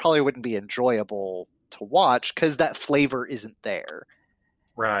 probably wouldn't be enjoyable to watch because that flavor isn't there.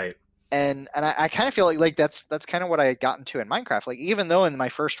 Right. And I kind of feel like that's kind of what I had gotten to in Minecraft. Like, even though in my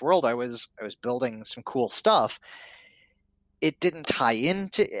first world I was building some cool stuff, it didn't tie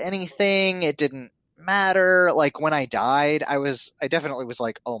into anything. It didn't matter. Like, when I died, I definitely was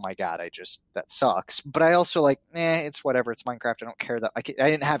like, oh my god, that sucks. But I also like, it's whatever. It's Minecraft. I don't care that I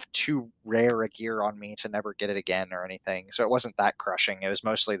didn't have too rare a gear on me to never get it again or anything. So it wasn't that crushing. It was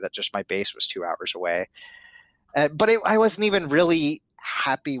mostly that just my base was 2 hours away. But I wasn't even really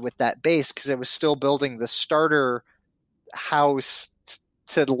happy with that base because I was still building the starter house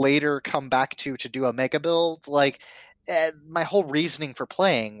to later come back to do a mega build. Like, my whole reasoning for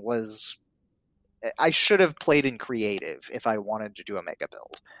playing was I should have played in creative if I wanted to do a mega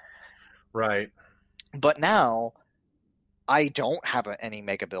build. Right. But now I don't have any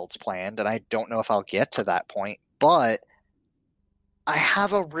mega builds planned, and I don't know if I'll get to that point, but I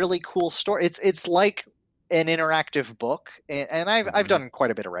have a really cool story. It's like an interactive book, and I've done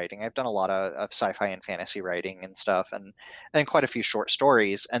quite a bit of writing. I've done a lot of sci-fi and fantasy writing and stuff, and quite a few short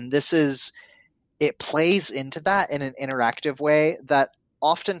stories. And it plays into that in an interactive way that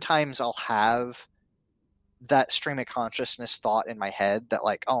oftentimes I'll have that stream of consciousness thought in my head that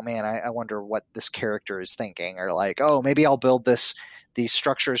like, oh man, I wonder what this character is thinking, or like, oh, maybe I'll build these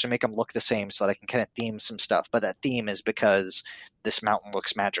structures and make them look the same so that I can kind of theme some stuff. But that theme is because this mountain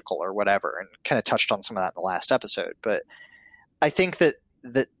looks magical or whatever, and kind of touched on some of that in the last episode. But I think that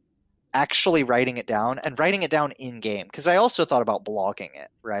actually writing it down in game, because I also thought about blogging it,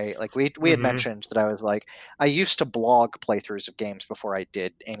 right? Like we had mentioned that I was like, I used to blog playthroughs of games before I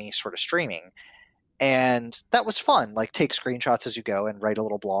did any sort of streaming. And that was fun, like take screenshots as you go and write a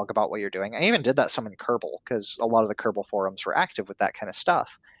little blog about what you're doing. I even did that some in Kerbal, because a lot of the Kerbal forums were active with that kind of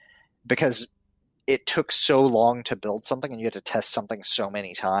stuff. Because it took so long to build something and you had to test something so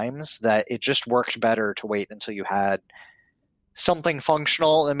many times that it just worked better to wait until you had something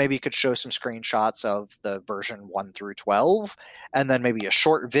functional, and maybe you could show some screenshots of the version 1 through 12, and then maybe a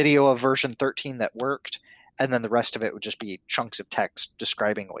short video of version 13 that worked, and then the rest of it would just be chunks of text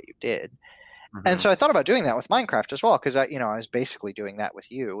describing what you did. And so I thought about doing that with Minecraft as well, because I was basically doing that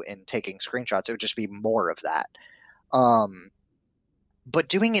with you and taking screenshots. It would just be more of that. But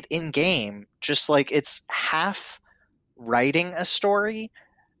doing it in game, just like it's half writing a story,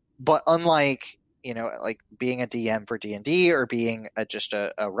 but unlike like being a DM for D&D or being just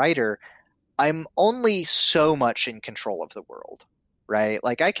a writer, I'm only so much in control of the world, right?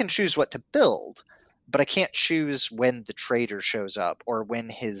 Like I can choose what to build, but I can't choose when the trader shows up or when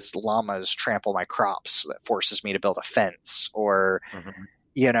his llamas trample my crops that forces me to build a fence, or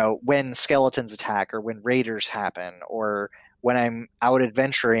when skeletons attack, or when raiders happen, or when I'm out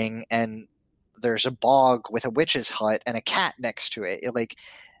adventuring and there's a bog with a witch's hut and a cat next to it. Like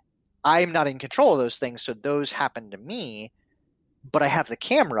I'm not in control of those things, so those happen to me, but I have the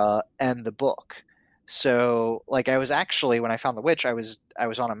camera and the book. So like I was actually, when I found the witch, I was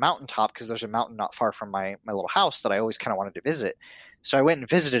on a mountaintop because there's a mountain not far from my little house that I always kind of wanted to visit. So I went and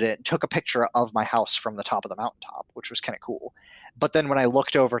visited it and took a picture of my house from the top of the mountaintop, which was kind of cool. But then when I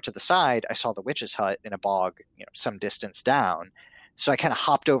looked over to the side, I saw the witch's hut in a bog, some distance down. So I kind of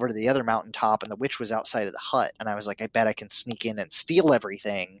hopped over to the other mountaintop, and the witch was outside of the hut. And I was like, I bet I can sneak in and steal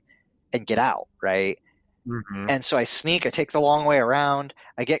everything and get out, right? Mm-hmm. And so I sneak, I take the long way around,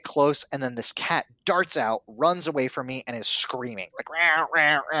 I get close, and then this cat darts out, runs away from me, and is screaming, like, "Row,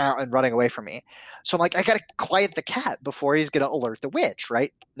 row, row," and running away from me. So I'm like, I gotta quiet the cat before he's gonna alert the witch,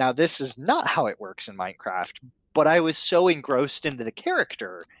 right? Now, this is not how it works in Minecraft, but I was so engrossed into the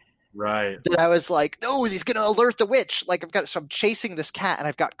character Right. that I was like, no, he's gonna alert the witch. Like, so I'm chasing this cat, and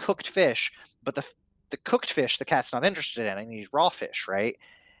I've got cooked fish, but the cooked fish the cat's not interested in. I need raw fish, right?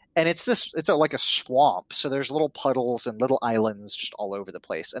 And like a swamp, so there's little puddles and little islands just all over the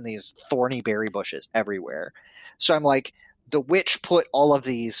place, and these thorny berry bushes everywhere. So I'm like, the witch put all of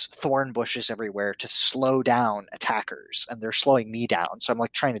these thorn bushes everywhere to slow down attackers, and they're slowing me down, so I'm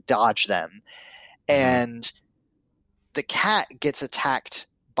like trying to dodge them. And the cat gets attacked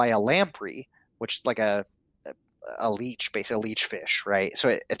by a lamprey, which is like a leech, basically a leech fish, right? So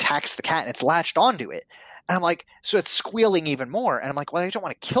it attacks the cat and it's latched onto it. And I'm like, so it's squealing even more. And I'm like, well, I don't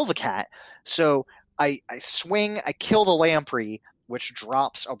want to kill the cat. So I swing, I kill the lamprey, which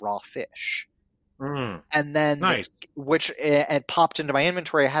drops a raw fish. Mm. And then, Nice. which it popped into my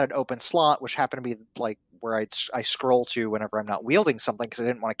inventory. I had an open slot, which happened to be like where I scroll to whenever I'm not wielding something because I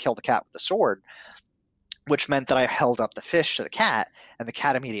didn't want to kill the cat with the sword, which meant that I held up the fish to the cat, and the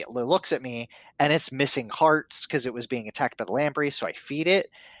cat immediately looks at me, and it's missing hearts because it was being attacked by the lamprey, so I feed it,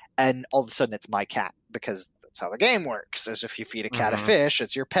 and all of a sudden it's my cat, because that's how the game works, is if you feed a cat a fish,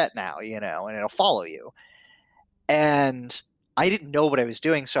 it's your pet now, and it'll follow you. And I didn't know what I was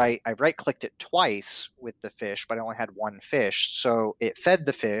doing, so I right-clicked it twice with the fish, but I only had one fish, so it fed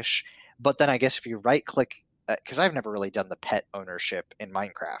the fish, but then I guess if you right-click, because I've never really done the pet ownership in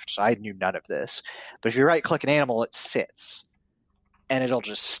Minecraft, so I knew none of this. But if you right-click an animal, it sits, and it'll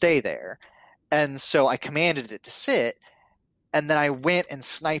just stay there. And so I commanded it to sit, and then I went and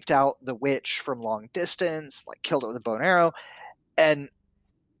sniped out the witch from long distance, like killed it with a bow and arrow,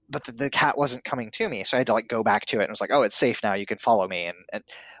 but the cat wasn't coming to me, so I had to like go back to it and was like, oh, it's safe now, you can follow me.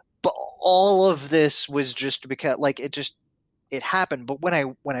 But all of this was just because like it happened. But when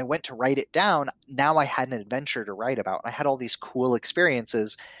I went to write it down, now I had an adventure to write about. I had all these cool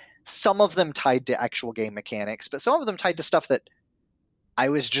experiences, some of them tied to actual game mechanics, but some of them tied to stuff that I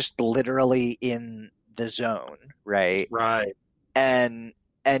was just literally in the zone, right? Right. And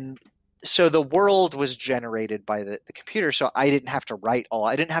so the world was generated by the computer, so I didn't have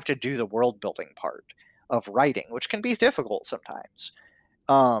to do the world building part of writing, which can be difficult sometimes.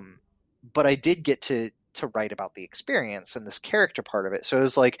 But I did get to write about the experience and this character part of it. So it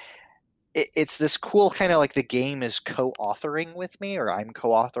was like, it's this cool kind of like the game is co-authoring with me, or I'm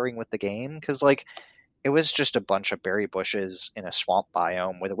co-authoring with the game, because like it was just a bunch of berry bushes in a swamp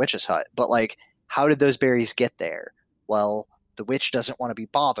biome with a witch's hut. But like, how did those berries get there? Well, the witch doesn't want to be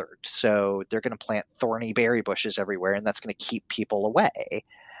bothered, so they're going to plant thorny berry bushes everywhere, and that's going to keep people away.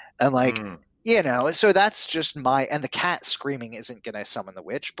 And like, so that's just and the cat screaming isn't going to summon the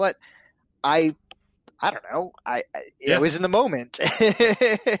witch, but I don't know. It was in the moment.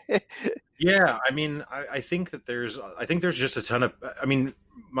 Yeah, I mean, I think there's just a ton of. I mean,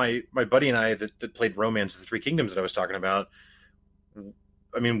 my buddy and I that played Romance of the Three Kingdoms that I was talking about.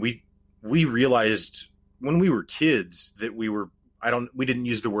 I mean, we realized when we were kids that we didn't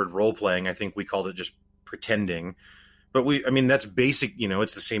use the word role playing. I think we called it just pretending. But that's basic.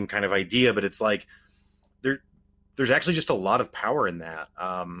 It's the same kind of idea, but it's like there's actually just a lot of power in that.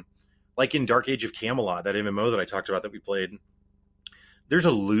 Like in Dark Age of Camelot, that MMO that I talked about that we played, there's a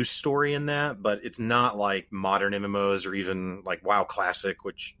loose story in that, but it's not like modern MMOs or even like WoW Classic,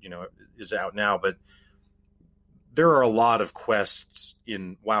 which, is out now. But there are a lot of quests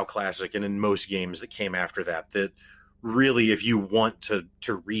in WoW Classic and in most games that came after that really, if you want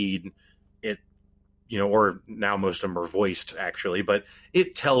to read it, or now most of them are voiced actually, but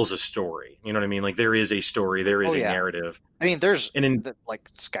it tells a story. You know what I mean? Like there is a story, there is a narrative. I mean, like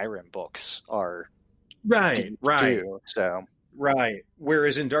Skyrim books are right. Too, so right.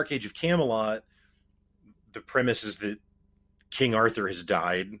 Whereas in Dark Age of Camelot, the premise is that King Arthur has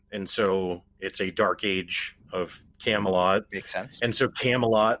died, and so it's a Dark Age of Camelot. Makes sense. And so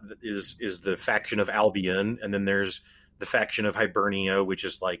Camelot is the faction of Albion, and then there's the faction of Hibernia, which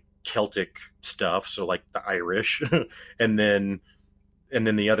is like Celtic stuff, so like the Irish, and then and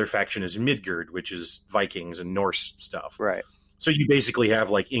then the other faction is Midgard, which is Vikings and Norse stuff. Right. So you basically have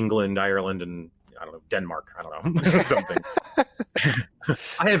like England, Ireland, and I don't know, Denmark. I don't know, something.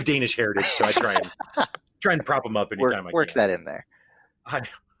 I have Danish heritage, so I try and prop them up anytime I can. Work that in there.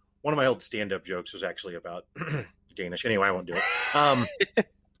 One of my old stand-up jokes was actually about Danish. Anyway, I won't do it.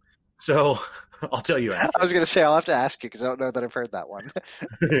 So I'll tell you after. I was going to say, I'll have to ask you because I don't know that I've heard that one.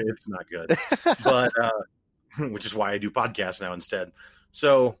 It's not good. But, which is why I do podcasts now instead.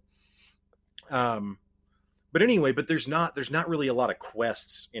 So, but anyway, but there's not really a lot of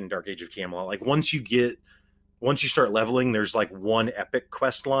quests in Dark Age of Camelot. Like once you start leveling, there's like one epic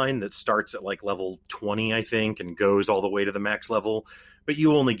quest line that starts at like level 20, I think, and goes all the way to the max level. But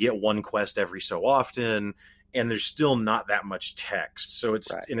you only get one quest every so often, and there's still not that much text. So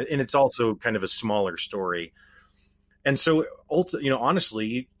it's right. and it's also kind of a smaller story. And so,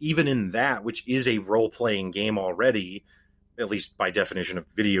 honestly, even in that, which is a role-playing game already, at least by definition of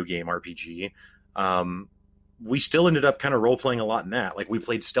video game RPG, we still ended up kind of role-playing a lot in that. Like we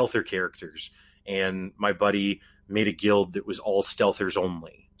played stealther characters, and my buddy made a guild that was all stealthers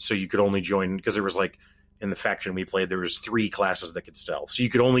only. So you could only join, because there was like, in the faction we played, there was 3 classes that could stealth. So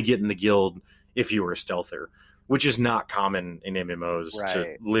you could only get in the guild if you were a stealther, which is not common in MMOs right.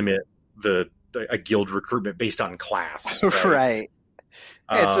 to limit a guild recruitment based on class. Right. Right.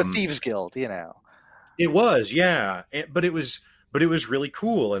 It's a thieves guild, It was, yeah. But it was really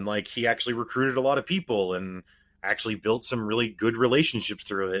cool. And like, he actually recruited a lot of people and actually built some really good relationships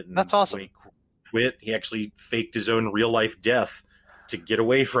through it. And that's awesome. When he quit, he actually faked his own real life death to get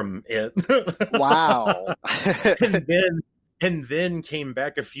away from it. Wow. and then came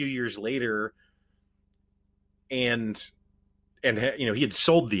back a few years later and he had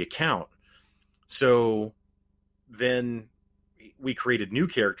sold the account. So then we created new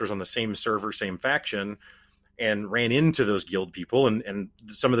characters on the same server, same faction, and ran into those guild people and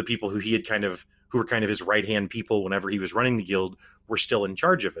some of the people who were kind of his right-hand people whenever he was running the guild were still in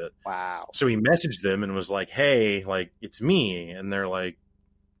charge of it. Wow. So he messaged them and was like, hey, like, it's me. And they're like,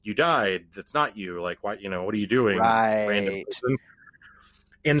 you died. That's not you. Like, what are you doing? Right. Random person.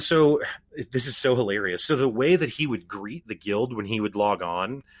 And so this is so hilarious. So the way that he would greet the guild when he would log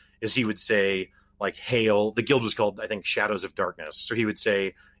on is he would say, like, hail. The guild was called, I think, Shadows of Darkness. So he would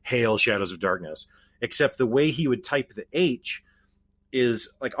say, hail, Shadows of Darkness. Except the way he would type the H is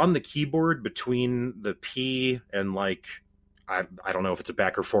like on the keyboard between the P and like, I don't know if it's a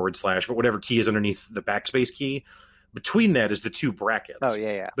back or forward slash, but whatever key is underneath the backspace key, between that is the 2 brackets. Oh,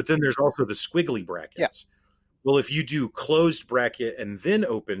 yeah. But then there's also the squiggly brackets. Yeah. Well, if you do closed bracket and then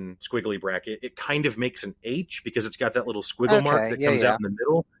open squiggly bracket, it kind of makes an H because it's got that little squiggle mark that comes out in the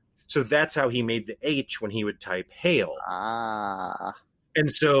middle. So that's how he made the H when he would type hail. Ah. And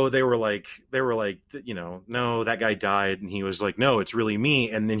so they were like, no, that guy died. And he was like, no, it's really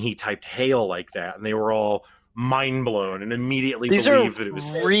me. And then he typed hail like that. And they were all mind blown and immediately believed that it was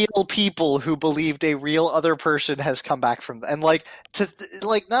real people who believed a real other person has come back from and like to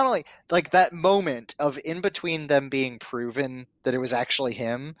like not only like that moment of in between them being proven that it was actually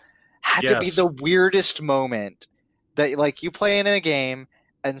him had to be the weirdest moment that like you play in a game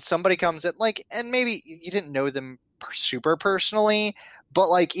and somebody comes in like and maybe you didn't know them super personally, but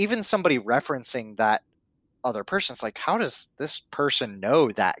like even somebody referencing that other person's like, how does this person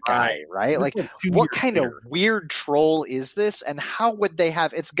know that guy, right? Like what kind of weird troll is this, and how would they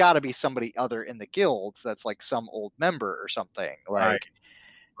have it's got to be somebody other in the guild that's like some old member or something, like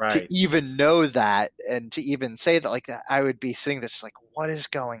right. To even know that and to even say that like that, I would be sitting there just like, what is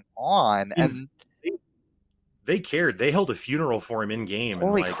going on? And they cared. They held a funeral for him in game.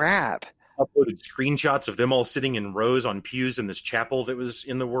 Holy and, crap. Uploaded screenshots of them all sitting in rows on pews in this chapel that was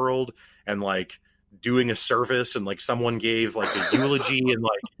in the world and like doing a service, and like someone gave like a eulogy and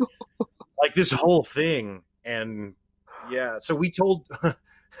like this whole thing. And yeah, so we told the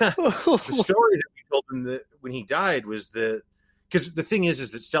story that we told him that when he died was that because the thing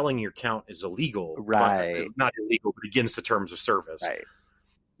is that selling your count is illegal, right? Not illegal, but against the terms of service, right?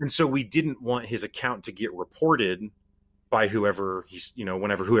 And so we didn't want his account to get reported by whoever he's,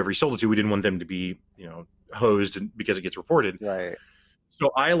 whenever whoever he sold it to, we didn't want them to be, hosed because it gets reported, right? So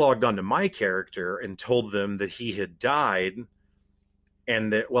I logged onto my character and told them that he had died,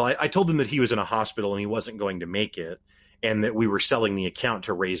 and that I told them that he was in a hospital and he wasn't going to make it, and that we were selling the account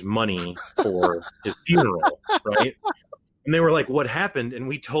to raise money for his funeral, right? And they were like, "What happened?" And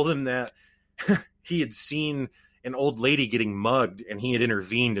we told him that he had seen an old lady getting mugged, and he had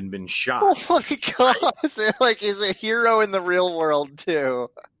intervened and been shot. Oh my god! So like, he's a hero in the real world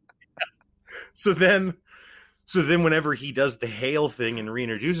too. So then whenever he does the hail thing and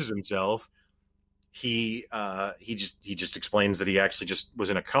reintroduces himself, he just explains that he actually just was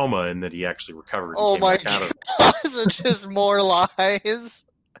in a coma and that he actually recovered and Oh came my back out of it. god, is it just more lies?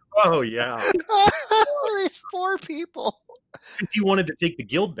 Oh yeah, These poor people. he wanted to take the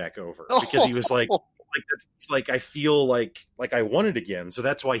guild back over because he was like it's like I feel like I won it again, so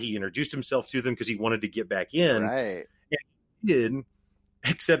that's why he introduced himself to them because he wanted to get back in. Right. And he did,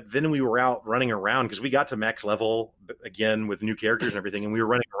 except then we were out running around because we got to max level again with new characters and everything, and we were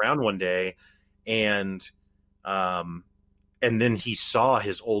running around one day, and then he saw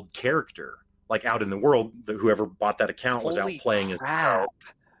his old character like out in the world. Whoever bought that account was Holy out playing crap.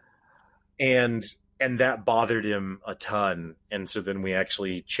 and that bothered him a ton. And so then we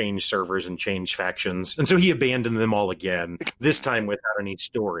actually changed servers and changed factions. And so he abandoned them all again, this time without any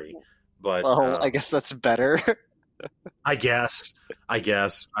story. But Well, I guess that's better. I guess. I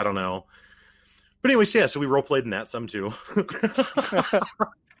don't know. But anyways, yeah, so we role played in that some too.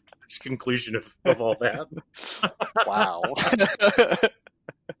 It's conclusion of all that. Wow.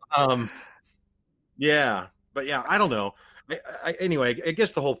 Yeah. But yeah, I don't know. Anyway, I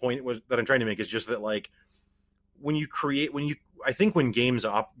guess the whole point that I'm trying to make is just that, like, I think when games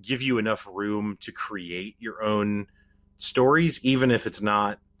give you enough room to create your own stories, even if it's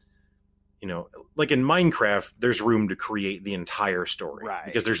not, like in Minecraft, there's room to create the entire story, right?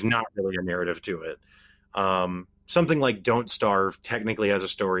 Because there's not really a narrative to it. Something like Don't Starve technically has a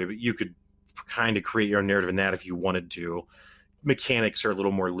story, but you could kind of create your own narrative in that if you wanted to. Mechanics are a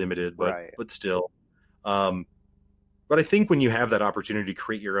little more limited, but still. But I think when you have that opportunity to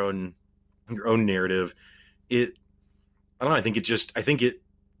create your own narrative, I don't know. I think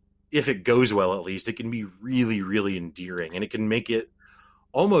if it goes well, at least it can be really, really endearing, and it can make it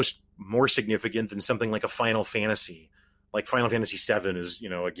almost more significant than something like a Final Fantasy. Like Final Fantasy VII is,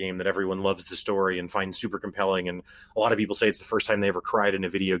 a game that everyone loves the story and finds super compelling, and a lot of people say it's the first time they ever cried in a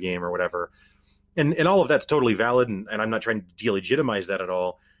video game or whatever. And all of that's totally valid, and I'm not trying to delegitimize that at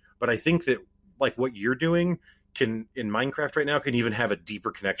all. But I think that, like, what you're doing in Minecraft right now can even have a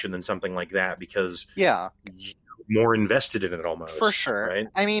deeper connection than something like that, because you're more invested in it almost. For sure. Right?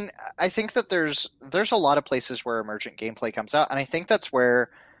 I mean, I think that there's a lot of places where emergent gameplay comes out, and I think that's where,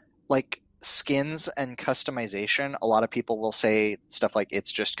 like, skins and customization, a lot of people will say stuff like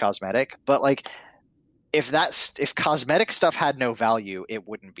it's just cosmetic, but like if cosmetic stuff had no value, it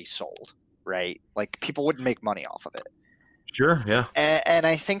wouldn't be sold, right? Like, people wouldn't make money off of it. Sure, yeah. And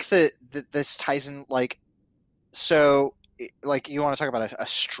I think that this ties in, like, so, like, you want to talk about a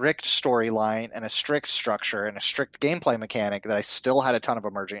strict storyline and a strict structure and a strict gameplay mechanic that I still had a ton of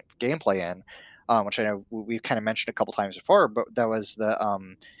emergent gameplay in, which I know we've kind of mentioned a couple times before, but that was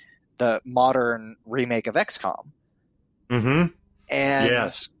the modern remake of XCOM. Mm-hmm. And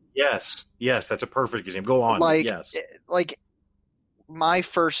yes, that's a perfect example. Go on. Like my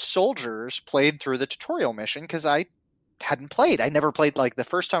first soldiers played through the tutorial mission because I hadn't played. I never played, like, the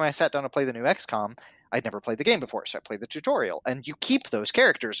first time I sat down to play the new XCOM, I'd never played the game before, so I played the tutorial. And you keep those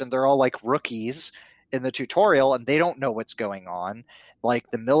characters, and they're all like rookies in the tutorial, and they don't know what's going on.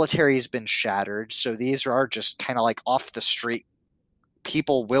 Like, the military's been shattered, so these are just kind of like off the street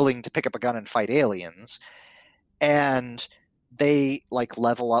people willing to pick up a gun and fight aliens. And they, like,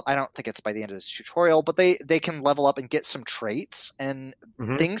 level up. I don't think it's by the end of this tutorial, but they can level up and get some traits, and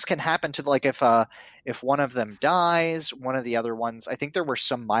things can happen to, like, if one of them dies, one of the other ones, I think there were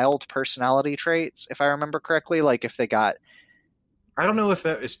some mild personality traits, if I remember correctly, like if they got, I don't know if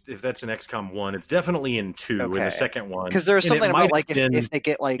that's in XCOM 1. It's definitely in 2, in the second one. Because there was something about, like, if they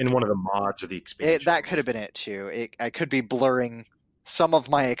get, like, in one of the mods or the expansion. That could have been it too. I could be blurring some of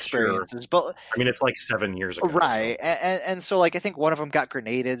my experiences, but I mean, it's like 7 years ago, right? So. And so, like, I think one of them got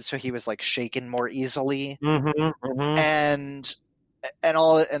grenaded, so he was, like, shaken more easily, and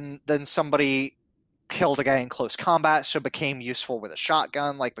then somebody killed a guy in close combat, so became useful with a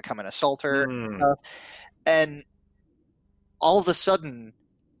shotgun, like become an assaulter, and all of a sudden,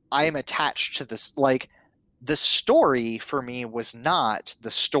 I am attached to this, like. The story for me was not the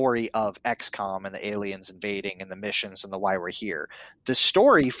story of XCOM and the aliens invading and the missions and the why we're here. The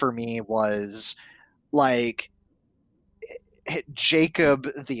story for me was, like,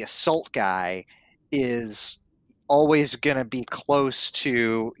 Jacob, the assault guy, is always going to be close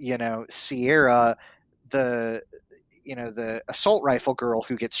to, Sierra, the assault rifle girl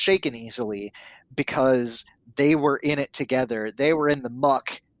who gets shaken easily, because they were in it together. They were in the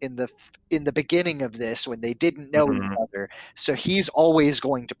muck in the beginning of this when they didn't know each other, so he's always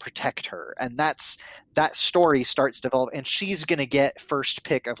going to protect her, and that story starts developing, and she's going to get first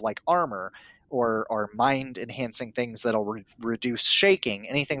pick of, like, armor or mind enhancing things that'll reduce shaking,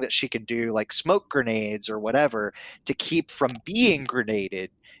 anything that she can do, like smoke grenades or whatever, to keep from being grenaded.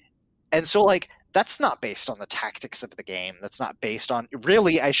 And so, like, that's not based on the tactics of the game. That's not based on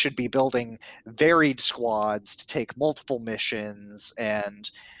really. I should be building varied squads to take multiple missions and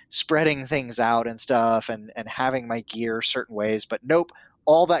spreading things out and stuff and having my gear certain ways. But nope,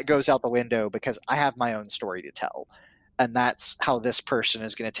 all that goes out the window because I have my own story to tell. And that's how this person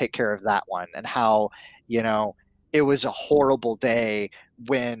is going to take care of that one. And how, you know, it was a horrible day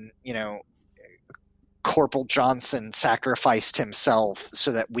when, Corporal Johnson sacrificed himself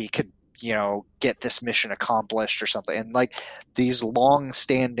so that we could, get this mission accomplished or something. And like these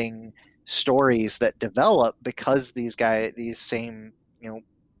long-standing stories that develop because these same,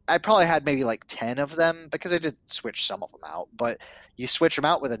 I probably had maybe like 10 of them because I did switch some of them out, but you switch them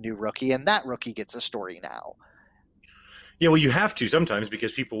out with a new rookie and that rookie gets a story now. Yeah, well, you have to sometimes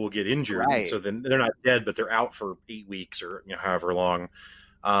because people will get injured, Right. so then they're not dead, but they're out for 8 weeks or however long.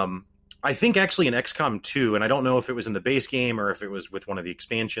 I think actually in XCOM 2, and I don't know if it was in the base game or if it was with one of the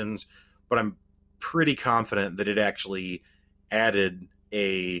expansions, but I'm pretty confident that it actually added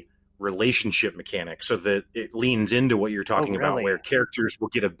a relationship mechanic so that it leans into what you're talking about, really? where characters will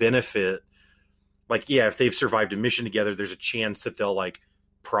get a benefit. Like, yeah, if they've survived a mission together, there's a chance that they'll like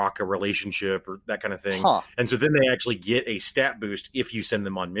proc a relationship or that kind of thing. Huh. And so then they actually get a stat boost if you send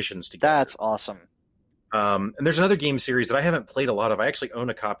them on missions together. That's awesome. And there's another game series that I haven't played a lot of. I actually own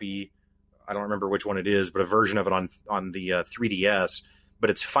a copy. I don't remember which one it is, but a version of it on the 3DS. But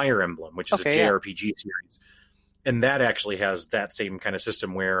it's Fire Emblem, which is a JRPG series, and that actually has that same kind of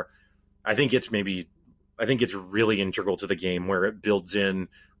system where I think it's really integral to the game, where it builds in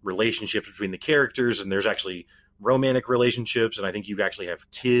relationships between the characters, and there's actually romantic relationships, and I think you actually have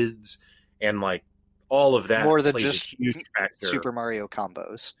kids, and like all of that more than plays just a huge factor. Super Mario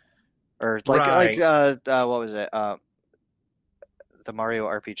combos, or what was it? The Mario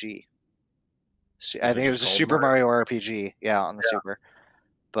RPG. I think it was a Super Mario RPG, on the Super.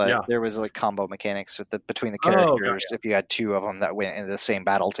 But there was like combo mechanics between the characters if you had two of them that went into the same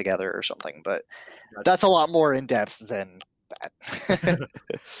battle together or something. But that's a lot more in depth than that.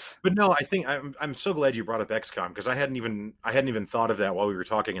 But no, I think I'm so glad you brought up XCOM because I hadn't even thought of that while we were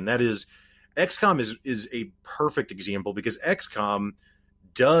talking, and that is XCOM is a perfect example because XCOM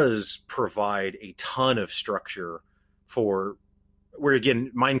does provide a ton of structure for where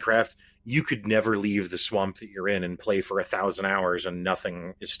again Minecraft. You could never leave the swamp that you're in and play for 1,000 hours and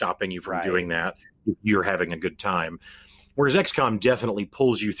nothing is stopping you from doing that. You're having a good time. Whereas XCOM definitely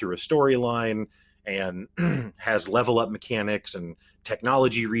pulls you through a storyline and has level up mechanics and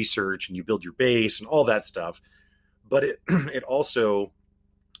technology research and you build your base and all that stuff. But it also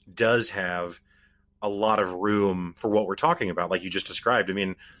does have a lot of room for what we're talking about, like you just described. I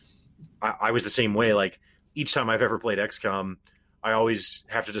mean, I was the same way. Like each time I've ever played XCOM, I always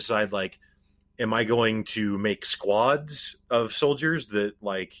have to decide, like, am I going to make squads of soldiers that,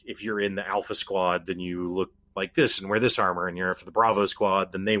 like, if you're in the Alpha squad, then you look like this and wear this armor, and you're for the Bravo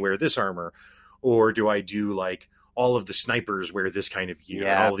squad, then they wear this armor? Or do I do, like, all of the snipers wear this kind of gear,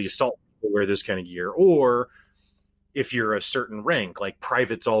 and all of the assault people wear this kind of gear? Or if you're a certain rank, like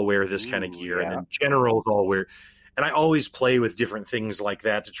privates all wear this kind of gear, and then generals all wear... And I always play with different things like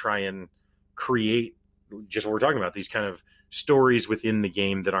that to try and create just what we're talking about, these kind of stories within the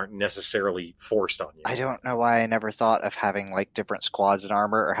game that aren't necessarily forced on you. I don't know why I never thought of having like different squads and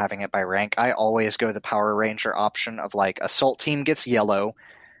armor or having it by rank. I always go the Power Ranger option of like assault team gets yellow,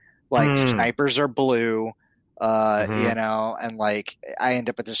 like snipers are blue, and like I end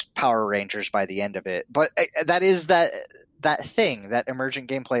up with just Power Rangers by the end of it. But that is that thing, that emergent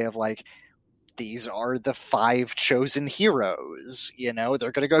gameplay of like, these are the 5 chosen heroes. They're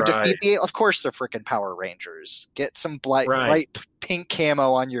going to go defeat the... Of course, they're freaking Power Rangers. Get some bright pink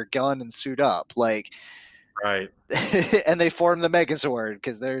camo on your gun and suit up, like. Right. And they form the Megazord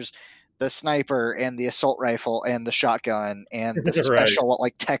because there's the sniper and the assault rifle and the shotgun and the special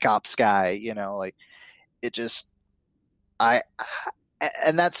like tech ops guy. Like it just.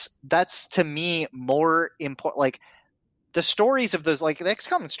 And that's to me more important. Like. The stories of those, like the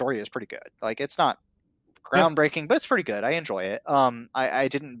XCOM story is pretty good. Like it's not groundbreaking, but it's pretty good. I enjoy it. I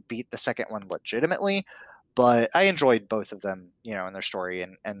didn't beat the second one legitimately, but I enjoyed both of them, in their story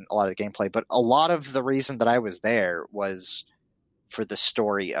and a lot of the gameplay. But a lot of the reason that I was there was for the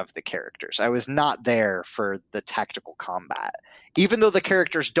story of the characters. I was not there for the tactical combat. Even though the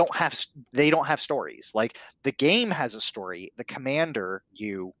characters don't have stories. Like the game has a story, the commander,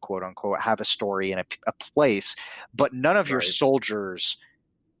 you quote unquote, have a story and a place, but none of your soldiers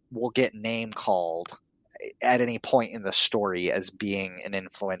will get name called at any point in the story as being an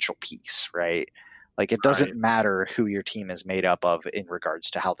influential piece, right? Like, it doesn't Right. matter who your team is made up of in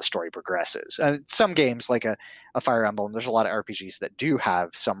regards to how the story progresses. Some games, like a Fire Emblem, there's a lot of RPGs that do have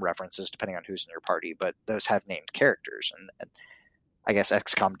some references depending on who's in your party, but those have named characters. And I guess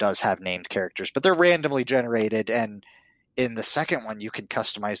XCOM does have named characters, but they're randomly generated. And in the second one, you can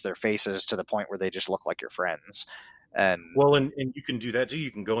customize their faces to the point where they just look like your friends. And Well, and you can do that too.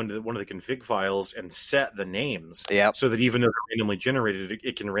 You can go into one of the config files and set the names yeah, so that even though they're randomly generated,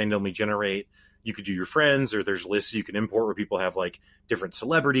 it can randomly generate. You could do your friends, or there's lists you can import where people have like different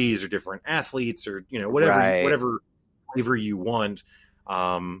celebrities or different athletes, or whatever right. whatever flavor you want.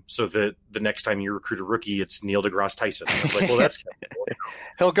 So that the next time you recruit a rookie, it's Neil deGrasse Tyson. And it's like, well, that's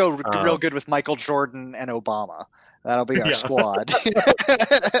He'll go real good with Michael Jordan and Obama. That'll be our Yeah. squad.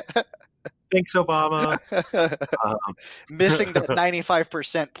 Thanks, Obama. Missing that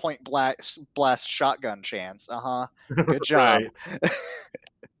 95% point blast shotgun chance. Good job. Right.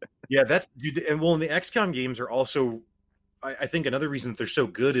 Yeah, that's dude. And well, and the XCOM games are also, I think another reason that they're so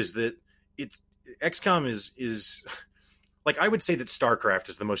good is that XCOM is like, I would say that StarCraft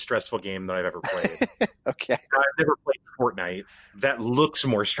is the most stressful game that I've ever played. Okay, I've never played Fortnite. That looks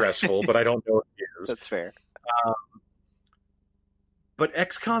more stressful, but I don't know if it is. that's fair. But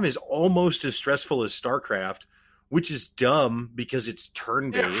XCOM is almost as stressful as StarCraft, which is dumb because it's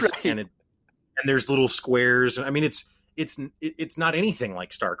turn-based. Right. and there's little squares. I mean, it's not anything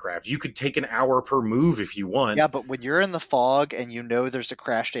like StarCraft. You could take an hour per move if you want. Yeah, but when you're in the fog and you know there's a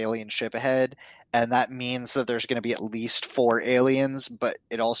crashed alien ship ahead, and that means that there's going to be at least 4 aliens, but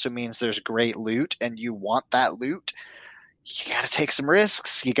it also means there's great loot, and you want that loot, you got to take some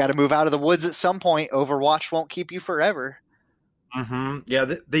risks. You got to move out of the woods at some point. Overwatch won't keep you forever. Mm-hmm.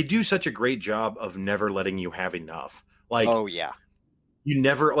 Yeah, they do such a great job of never letting you have enough. Like, oh yeah, you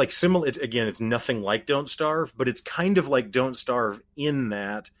never like similar. It's nothing like Don't Starve, but it's kind of like Don't Starve in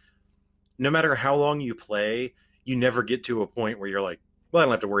that no matter how long you play, you never get to a point where you're like, well, I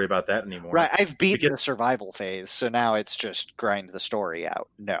don't have to worry about that anymore. right. I've beaten the survival phase, so now it's just grind the story out.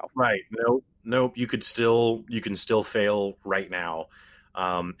 No, right? Nope. You can still fail right now.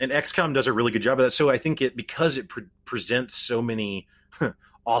 And XCOM does a really good job of that. So I think because it presents so many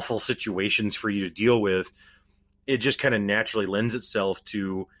awful situations for you to deal with, it just kind of naturally lends itself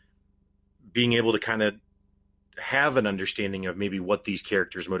to being able to kind of have an understanding of maybe what these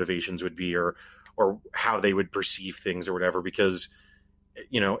characters' motivations would be, or how they would perceive things or whatever. Because,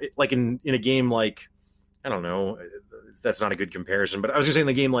 like in a game like, I don't know, that's not a good comparison, but I was gonna say in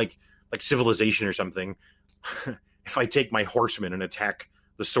the game like Civilization or something, if I take my horsemen and attack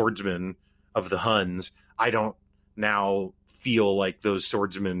the swordsmen of the Huns, I don't now feel like those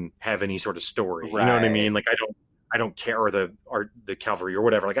swordsmen have any sort of story. Right. You know what I mean? Like I don't care, or the cavalry or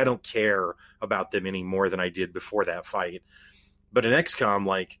whatever. Like I don't care about them any more than I did before that fight. But in XCOM,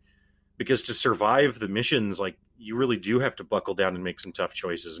 like, because to survive the missions, like, you really do have to buckle down and make some tough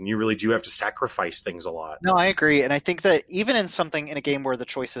choices, and you really do have to sacrifice things a lot. No, I agree, and I think that even in a game where the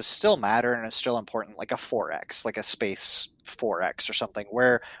choices still matter and it's still important, like a 4X, like a space 4X or something,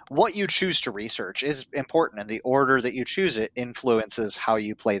 where what you choose to research is important, and the order that you choose it influences how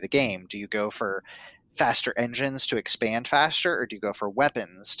you play the game. Do you go for faster engines to expand faster, or do you go for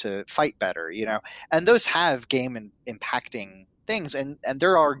weapons to fight better? And those have game impacting things, and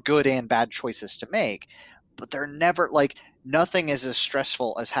there are good and bad choices to make, but they're never like, nothing is as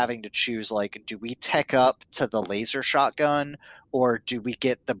stressful as having to choose, like, do we tech up to the laser shotgun, or do we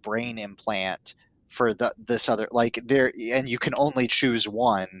get the brain implant for this other, like, there, and you can only choose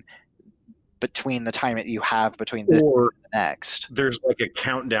one between the time that you have between this and the next. There's like a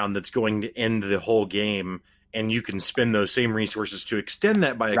countdown that's going to end the whole game, and you can spend those same resources to extend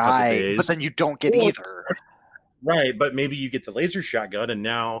that by a couple days. But then you don't get either. Right, but maybe you get the laser shotgun, and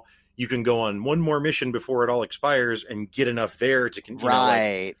now you can go on one more mission before it all expires and get enough there to continue.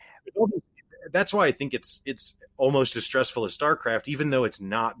 Right. That's why I think it's almost as stressful as StarCraft, even though it's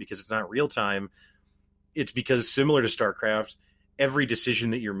not, because it's not real time. It's because, similar to StarCraft, every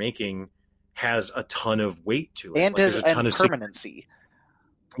decision that you're making has a ton of weight to it, and there's a ton of permanency.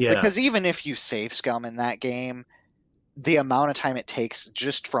 Yeah, because even if you save scum in that game, the amount of time it takes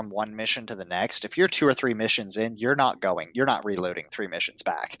just from one mission to the next, if you're 2 or 3 missions in, you're not reloading 3 missions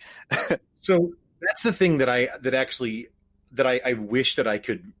back. So that's the thing that I wish that I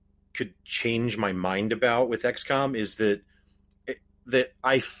could change my mind about with XCOM, is that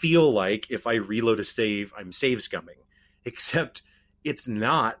I feel like if I reload a save, I'm save scumming, except it's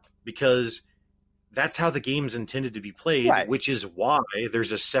not, because that's how the game's intended to be played, right. Which is why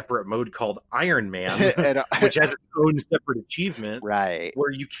there's a separate mode called Iron Man, which has its own separate achievement, right? Where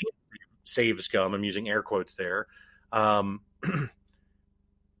you can't save scum. I'm using air quotes there,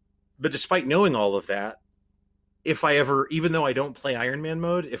 But despite knowing all of that, if I ever, even though I don't play Iron Man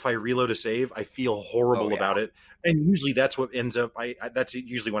mode, if I reload a save, I feel horrible about it. And usually that's what ends up, that's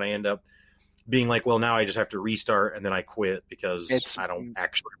usually when I end up being like, well, now I just have to restart, and then I quit because I don't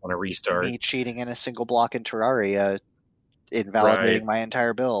actually want to restart. Me cheating in a single block in Terraria, invalidating my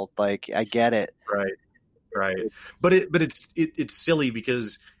entire build. Like, I get it. Right. But it's silly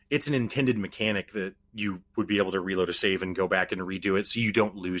because it's an intended mechanic that you would be able to reload a save and go back and redo it, so you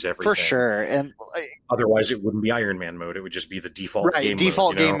don't lose everything. For sure. And otherwise, it wouldn't be Iron Man mode. It would just be the default game mode.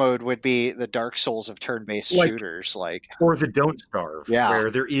 Default game mode would be the Dark Souls of turn-based shooters, or the Don't Starve, where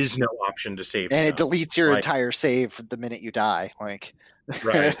there is no option to save. And it deletes your entire save the minute you die. Right.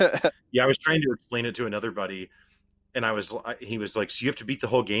 Yeah, I was trying to explain it to another buddy, and he was like, "So you have to beat the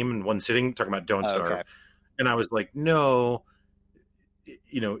whole game in one sitting?" Talking about Don't Starve, okay. And I was like, "No,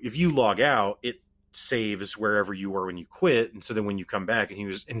 if you log out, it saves wherever you were when you quit, and so then when you come back,"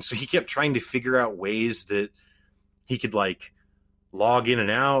 and so he kept trying to figure out ways that he could log in and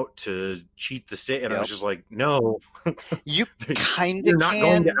out to cheat the save, and I was just like, no, you kind of you're not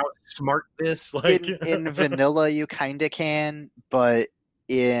going to outsmart this. In vanilla you kind of can, but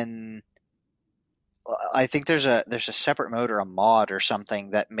I think there's a separate mode or a mod or something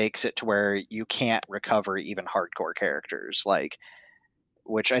that makes it to where you can't recover even hardcore characters,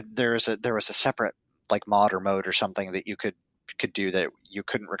 there was a separate mod or mode or something that you could do that you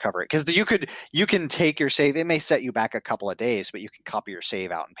couldn't recover it, because you can take your save. It may set you back a couple of days, but you can copy your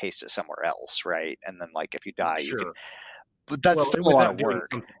save out and paste it somewhere else, right? And then if you die, you can. But that's still a lot of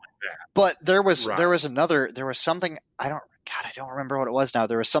work. But there was something I don't remember what it was now.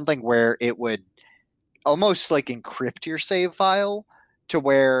 There was something where it would almost encrypt your save file to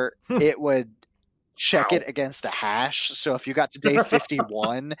where it would check it against a hash. So if you got to day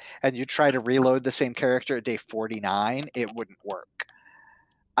 51 and you try to reload the same character at day 49, it wouldn't work.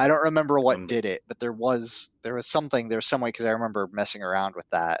 I don't remember what did it, but there was some way, because I remember messing around with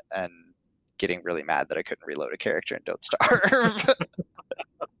that and getting really mad that I couldn't reload a character in Don't Starve.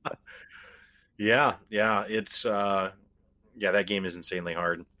 Yeah, it's that game is insanely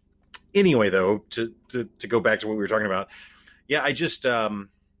hard. Anyway, though, to go back to what we were talking about, I just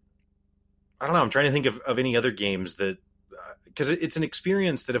I don't know. I'm trying to think of any other games that, because it's an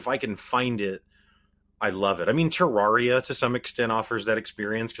experience that if I can find it, I love it. I mean, Terraria to some extent offers that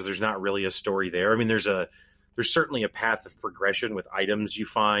experience because there's not really a story there. I mean, there's certainly a path of progression with items you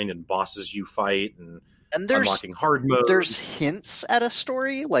find and bosses you fight and there's unlocking hard mode. There's hints at a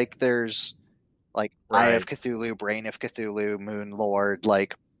story, there's Eye of Cthulhu, Brain of Cthulhu, Moon Lord,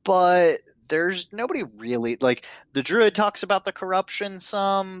 but there's nobody really the Druid talks about the corruption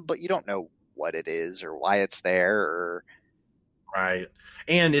some, but you don't know what it is or why it's there. Right.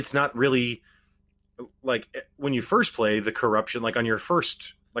 And it's not really when you first play the corruption, on your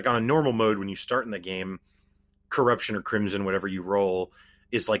first, on a normal mode, when you start in the game, corruption or crimson, whatever you roll,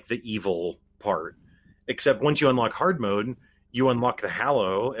 is the evil part. Except once you unlock hard mode, you unlock the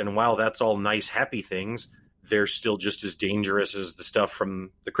Hallow, and while that's all nice, happy things, they're still just as dangerous as the stuff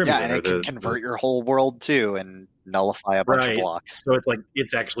from the crimson. Yeah, and it can convert your whole world too and nullify a bunch of blocks. So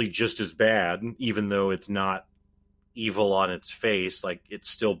it's actually just as bad, even though it's not evil on its face. It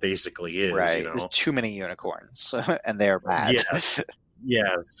still basically is. Right. There's too many unicorns, and they are bad.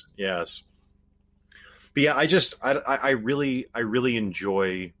 Yes. But yeah, I really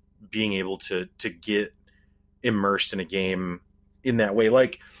enjoy being able to get immersed in a game in that way.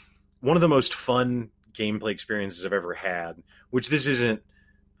 One of the most fun gameplay experiences I've ever had, which this isn't,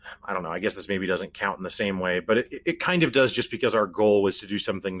 I don't know, I guess this maybe doesn't count in the same way, but it kind of does, just because our goal was to do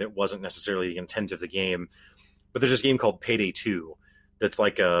something that wasn't necessarily the intent of the game. But there's this game called Payday 2 that's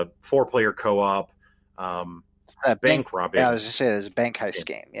a 4-player co-op bank robbing. Yeah, I was going to say, it's a bank heist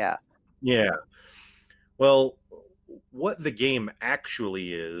game, yeah. Yeah. Well, what the game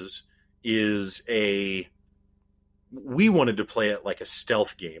actually is we wanted to play it like a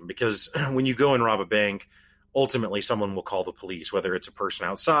stealth game, because when you go and rob a bank, ultimately someone will call the police, whether it's a person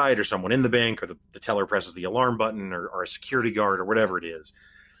outside or someone in the bank, or the teller presses the alarm button, or a security guard, or whatever it is.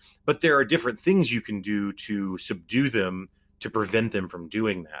 But there are different things you can do to subdue them to prevent them from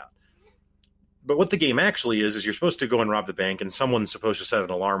doing that. But what the game actually is you're supposed to go and rob the bank, and someone's supposed to set an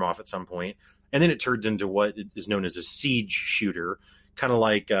alarm off at some point, and then it turns into what is known as a siege shooter, kind of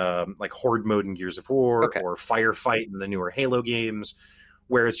like Horde mode in Gears of War, or Firefight in the newer Halo games,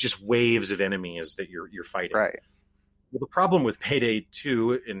 where it's just waves of enemies that you're fighting. Right. Well, the problem with Payday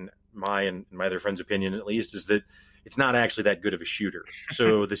 2, in my and my other friend's opinion at least, is that it's not actually that good of a shooter.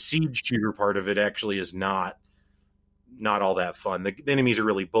 So the siege shooter part of it actually is not all that fun. The enemies are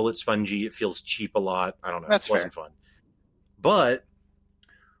really bullet spongy. It feels cheap a lot. I don't know. That's it wasn't fun. But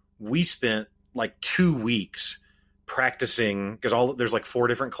we spent like 2 weeks practicing because there's like 4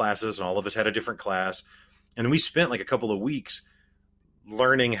 different classes and all of us had a different class, and we spent like a couple of weeks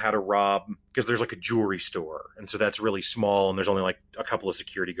learning how to rob because there's like a jewelry store, and so that's really small and there's only like a couple of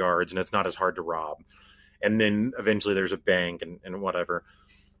security guards and it's not as hard to rob. And then eventually there's a bank and whatever.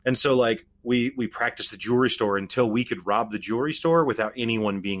 And so like we practiced the jewelry store until we could rob the jewelry store without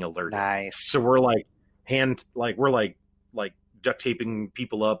anyone being alerted. Nice. So we're like like duct taping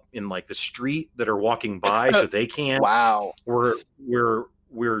people up in like the street that are walking by so they can't. Wow.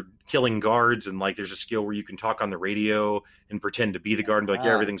 We're killing guards, and like there's a skill where you can talk on the radio and pretend to be the guard and be like,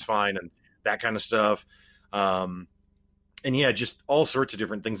 yeah, everything's fine, and that kind of stuff. And yeah, just all sorts of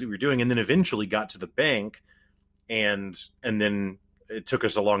different things that we were doing, and then eventually got to the bank, and then it took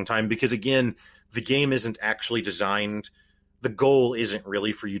us a long time because again, the game isn't actually designed. The goal isn't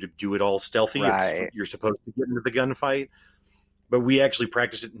really for you to do it all stealthy. Right. You're supposed to get into the gunfight, but we actually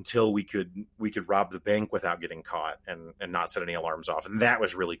practiced it until we could rob the bank without getting caught and not set any alarms off, and that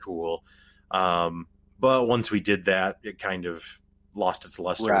was really cool. But once we did that, it kind of lost its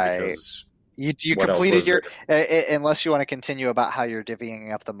luster because you completed your unless you want to continue about how you're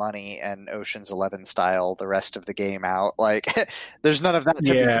divvying up the money and Ocean's 11 style the rest of the game out. Like there's none of that to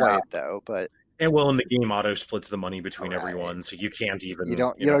be played though. But and well, in the game, auto splits the money between everyone, so you can't even you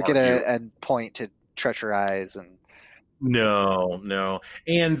don't get a point to treasurize and. No.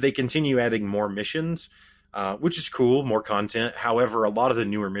 And they continue adding more missions, which is cool, more content. However, a lot of the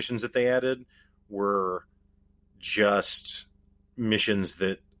newer missions that they added were just missions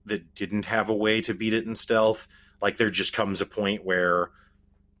that didn't have a way to beat it in stealth. Like there just comes a point where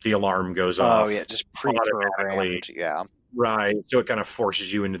the alarm goes off. Oh, yeah, just pre-programmed. Yeah. Right. So it kind of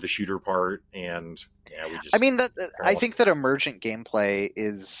forces you into the shooter part. And yeah, I mean, I think that emergent gameplay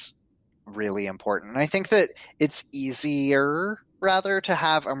is really important. And I think that it's easier rather to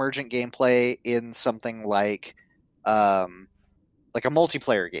have emergent gameplay in something like a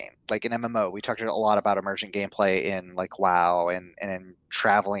multiplayer game, like an MMO. We talked a lot about emergent gameplay in like WoW and in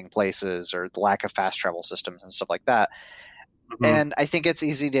traveling places or the lack of fast travel systems and stuff like that. Mm-hmm. And I think it's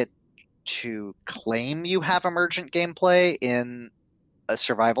easy to claim you have emergent gameplay in a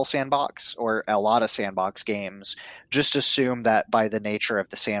survival sandbox or a lot of sandbox games. Just assume that by the nature of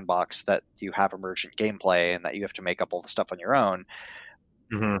the sandbox that you have emergent gameplay and that you have to make up all the stuff on your own.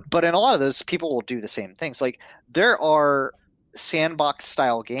 Mm-hmm. But in a lot of those, people will do the same things. Like there are sandbox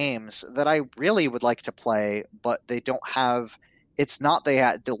style games that I really would like to play, but they don't have. It's not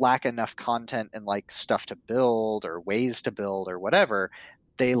they lack enough content and like stuff to build or ways to build or whatever.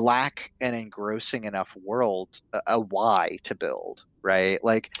 They lack an engrossing enough world, a why to build, right?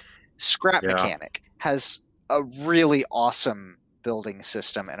 Like Scrap Mechanic has a really awesome building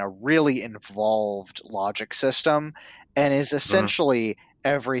system and a really involved logic system and is essentially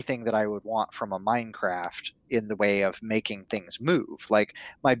everything that I would want from a Minecraft in the way of making things move. Like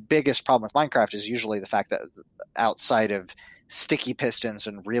my biggest problem with Minecraft is usually the fact that outside of sticky pistons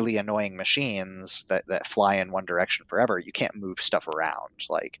and really annoying machines that fly in one direction forever, you can't move stuff around.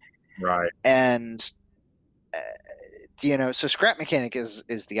 Like, right. And so Scrap Mechanic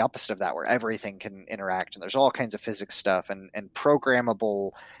is the opposite of that, where everything can interact and there's all kinds of physics stuff and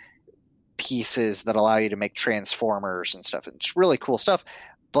programmable pieces that allow you to make transformers and stuff. It's really cool stuff,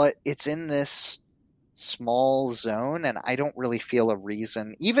 but it's in this small zone and I don't really feel a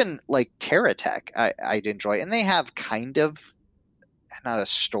reason. Even like TerraTech I'd enjoy, and they have kind of not a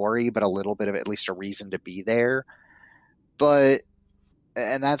story but a little bit of at least a reason to be there. But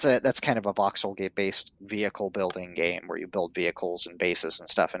and that's kind of a voxel gate based vehicle building game where you build vehicles and bases and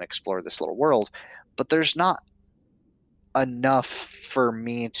stuff and explore this little world, but there's not enough for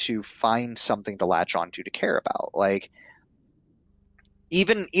me to find something to latch onto to care about. Like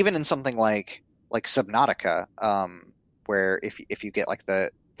even in something like Subnautica, where if you get like the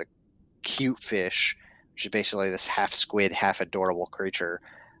cute fish, which is basically this half squid, half adorable creature,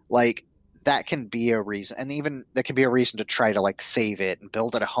 like that can be a reason, and even that can be a reason to try to like save it and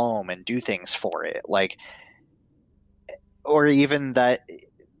build it a home and do things for it. Like, or even that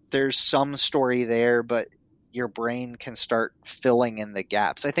there's some story there, but your brain can start filling in the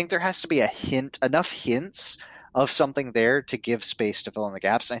gaps. I think there has to be enough hints of something there to give space to fill in the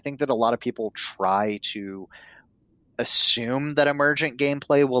gaps. And I think that a lot of people try to assume that emergent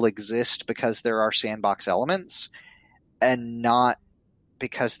gameplay will exist because there are sandbox elements and not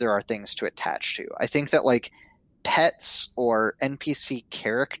because there are things to attach to. I think that like pets or NPC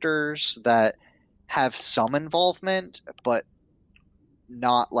characters that have some involvement, but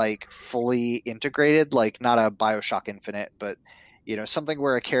not like fully integrated, like not a BioShock Infinite, but something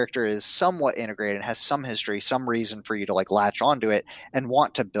where a character is somewhat integrated and has some history, some reason for you to like latch onto it and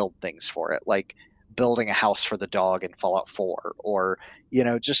want to build things for it, like building a house for the dog in Fallout 4, or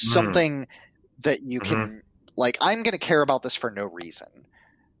just something that you can like, I'm going to care about this for no reason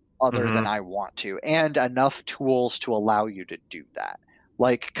other than I want to, and enough tools to allow you to do that.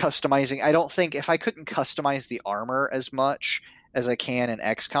 Like customizing, I don't think if I couldn't customize the armor as much as I can in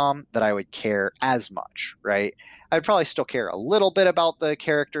XCOM, that I would care as much, right? I'd probably still care a little bit about the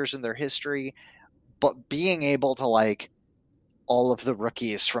characters and their history, but being able to like all of the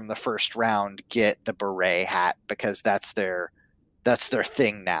rookies from the first round get the beret hat because that's their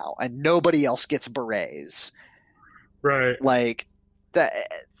thing now, and nobody else gets berets. Right. Like that,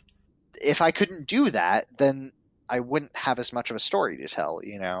 if I couldn't do that, then I wouldn't have as much of a story to tell,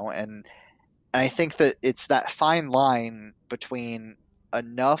 and I think that it's that fine line between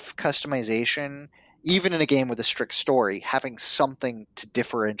enough customization, even in a game with a strict story, having something to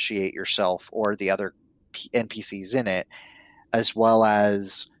differentiate yourself or the other NPCs in it, as well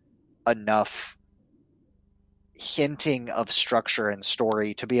as enough hinting of structure and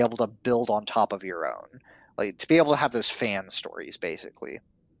story to be able to build on top of your own, like to be able to have those fan stories, basically.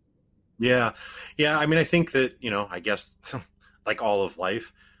 Yeah. I mean, I think that I guess like all of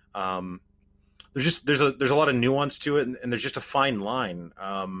life, there's a lot of nuance to it, and there's just a fine line.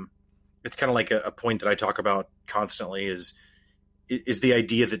 It's kind of like a point that I talk about constantly is the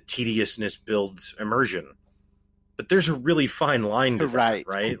idea that tediousness builds immersion, but there's a really fine line to that,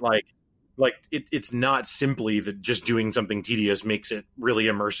 right? Like it's not simply that just doing something tedious makes it really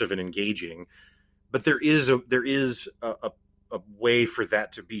immersive and engaging, but there is a way for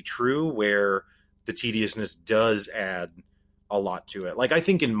that to be true where the tediousness does add a lot to it. Like I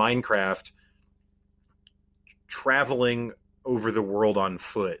think in Minecraft, traveling over the world on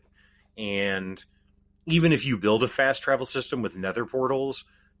foot, and even if you build a fast travel system with nether portals,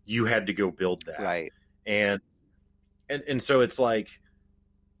 you had to go build that. Right. And so it's like,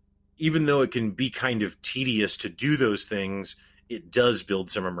 even though it can be kind of tedious to do those things, it does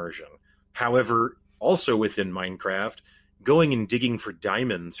build some immersion. However, also within Minecraft, going and digging for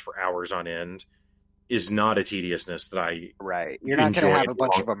diamonds for hours on end is not a tediousness that I right. You're not going to have a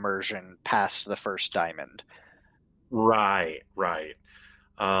bunch of immersion past the first diamond. Right.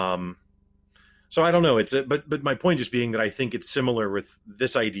 So I don't know. But my point just being that I think it's similar with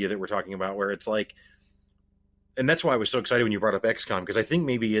this idea that we're talking about, where it's like, and that's why I was so excited when you brought up XCOM, because I think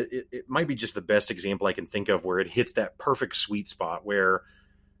maybe it might be just the best example I can think of where it hits that perfect sweet spot where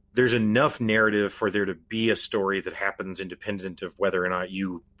there's enough narrative for there to be a story that happens independent of whether or not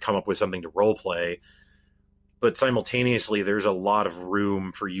you come up with something to role play. But simultaneously, there's a lot of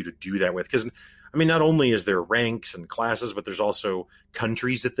room for you to do that with. Because, I mean, not only is there ranks and classes, but there's also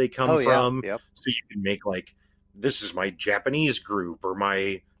countries that they come from. Yep. So you can make like, this is my Japanese group or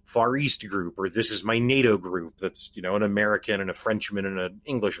my Far East group, or this is my NATO group that's, an American and a Frenchman and an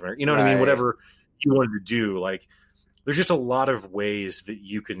Englishman. You know what I mean? Whatever you wanted to do. Like, there's just a lot of ways that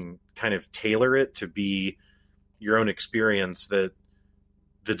you can kind of tailor it to be your own experience that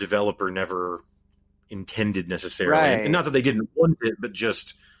the developer never intended necessarily. Right. And not that they didn't want it, but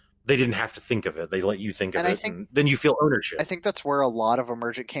just they didn't have to think of it. They let you think of it, and then you feel ownership. I think that's where a lot of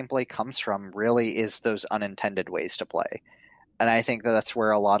emergent gameplay comes from, really, is those unintended ways to play. And I think that's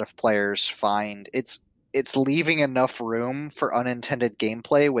where a lot of players find it's leaving enough room for unintended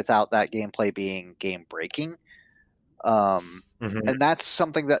gameplay without that gameplay being game breaking. And that's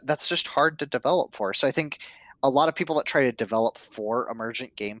something that's just hard to develop for. So I think a lot of people that try to develop for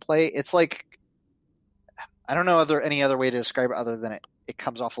emergent gameplay, it's like, I don't know any other way to describe it other than it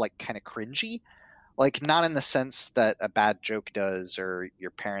comes off like kind of cringy. Like, not in the sense that a bad joke does or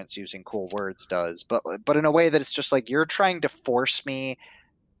your parents using cool words does, but in a way that it's just like, you're trying to force me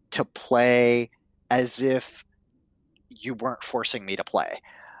to play as if you weren't forcing me to play.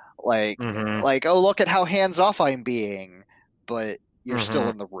 Like, oh, look at how hands off I'm being, but you're still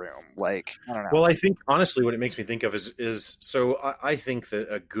in the room. Like, I don't know. Well, I think honestly, what it makes me think of is so I think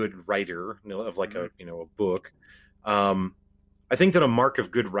that a good writer of like a book, I think that a mark of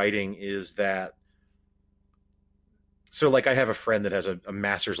good writing is that. So, like, I have a friend that has a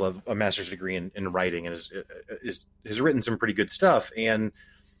master's degree in writing, and has written some pretty good stuff. And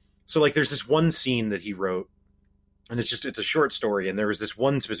so, like, there's this one scene that he wrote, and it's a short story, and there was this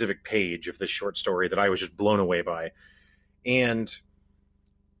one specific page of this short story that I was just blown away by. And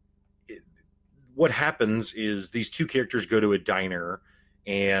what happens is these two characters go to a diner,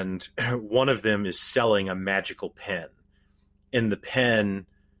 and one of them is selling a magical pen, and the pen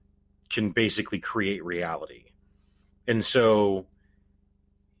can basically create reality. And so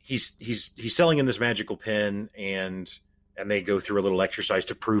he's selling him this magical pen, and and they go through a little exercise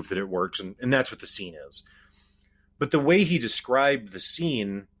to prove that it works, and that's what the scene is. But the way he described the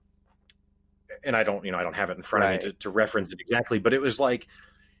scene, and I don't have it in front of me to reference it exactly, but it was like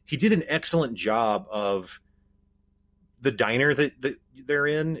he did an excellent job of the diner that they're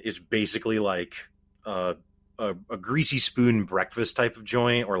in is basically like a greasy spoon breakfast type of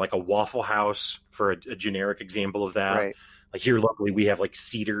joint, or like a Waffle House for a generic example of that. Right. Like here locally we have like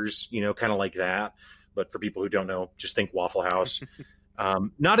Cedars, kind of like that. But for people who don't know, just think Waffle House.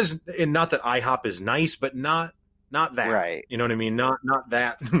 Not that IHOP is nice, but not that. Right. You know what I mean? Not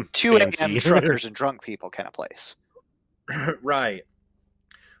that 2 a.m. truckers and drunk people kind of place. Right.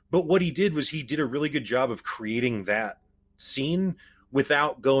 But what he did was he did a really good job of creating that scene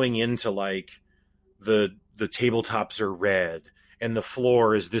without going into like the tabletops are red and the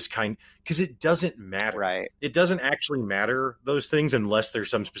floor is this kind, because it doesn't matter. Right. It doesn't actually matter, those things, unless there's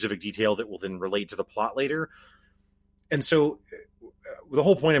some specific detail that will then relate to the plot later. And so the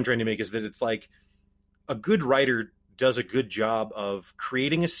whole point I'm trying to make is that it's like a good writer does a good job of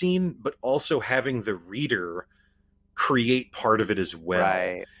creating a scene, but also having the reader create part of it as well.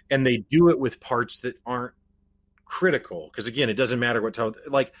 Right. And they do it with parts that aren't critical, because again, it doesn't matter what time.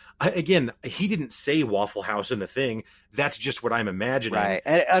 Like he didn't say Waffle House in the thing. That's just what I'm imagining. Right,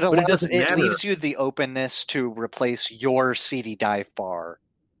 and it leaves you the openness to replace your seedy dive bar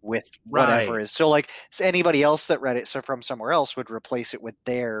with whatever is. So like anybody else that read it from somewhere else would replace it with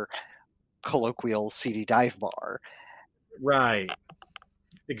their colloquial seedy dive bar. Right.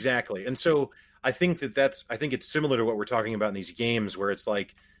 Exactly. And so I think it's similar to what we're talking about in these games, where it's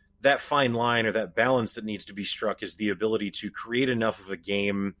like that fine line or that balance that needs to be struck is the ability to create enough of a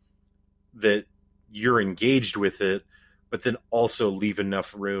game that you're engaged with it, but then also leave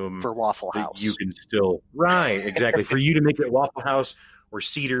enough room for Waffle House. You can still exactly for you to make it Waffle House or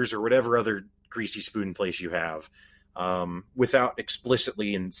Cedars or whatever other greasy spoon place you have, without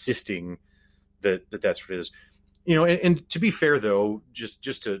explicitly insisting that's what it is. And to be fair though, just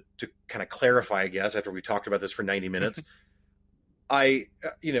to kind of clarify, I guess, after we talked about this for 90 minutes,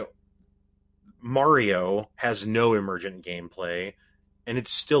 Mario has no emergent gameplay, and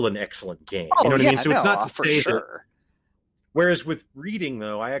it's still an excellent game. You know what I mean? So it's not to say that. Whereas with reading,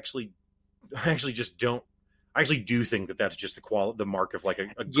 though, I actually do think that that's just the mark of like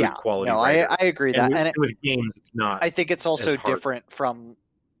a good quality. No, I agree that. With games, it's not. I think it's also different from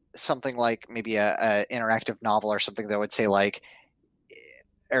something like maybe a interactive novel or something that would say like,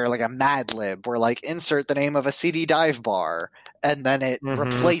 or like a Mad Lib, where like insert the name of a CD dive bar and then it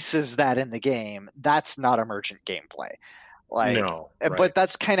replaces that in the game. That's not emergent gameplay. Like, no, right. But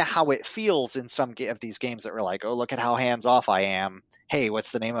that's kind of how it feels in some of these games that were like, oh, look at how hands off I am. Hey,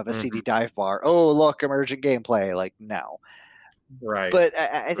 what's the name of a CD dive bar? Oh, look, emergent gameplay. Like, no. Right. But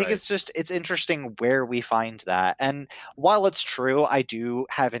I think it's interesting where we find that. And while it's true, I do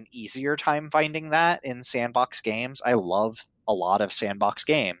have an easier time finding that in sandbox games. I love a lot of sandbox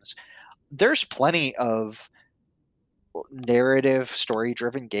games. There's plenty of narrative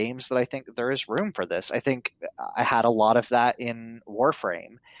story-driven games that I think that there is room for this. I think I had a lot of that in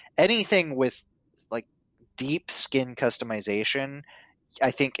Warframe. Anything with like deep skin customization,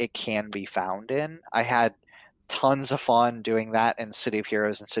 I think it can be found in. I had tons of fun doing that in City of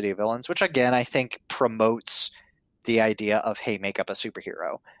Heroes and City of Villains, which again I think promotes the idea of, hey, make up a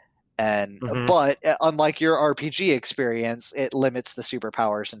superhero. And but unlike your RPG experience, it limits the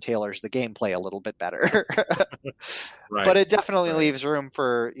superpowers and tailors the gameplay a little bit better. Right. But it definitely leaves room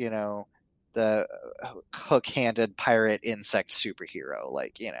for, the hook-handed pirate insect superhero,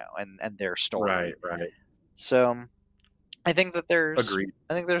 like, and their story. Right. So I think that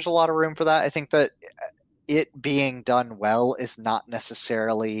there's a lot of room for that. I think that it being done well is not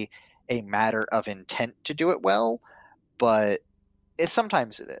necessarily a matter of intent to do it well, but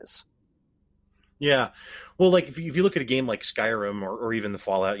sometimes it is. Yeah. Well, like if you look at a game like Skyrim or even the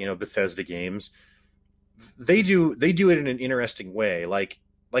Fallout, Bethesda games, they do it in an interesting way. Like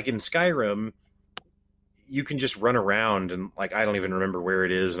in Skyrim, you can just run around and like, I don't even remember where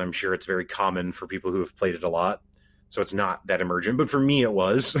it is. And I'm sure it's very common for people who have played it a lot. So it's not that emergent, but for me it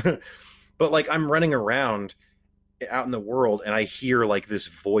was. But like I'm running around out in the world and I hear like this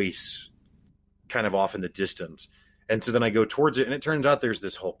voice kind of off in the distance. And so then I go towards it and it turns out there's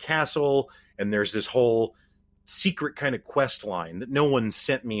this whole castle and there's this whole secret kind of quest line that no one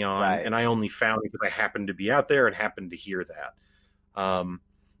sent me on. Right. And I only found because I happened to be out there and happened to hear that.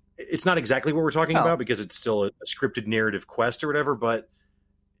 It's not exactly what we're talking about because it's still a scripted narrative quest or whatever, but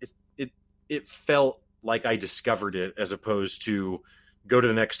it felt like I discovered it as opposed to go to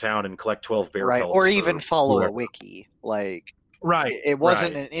the next town and collect 12 bear pelts. Or even follow a wiki. Like, Right. It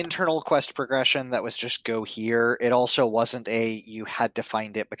wasn't an internal quest progression that was just go here. It also wasn't you had to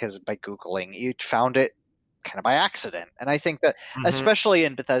find it because by Googling. You found it kind of by accident. And I think that, especially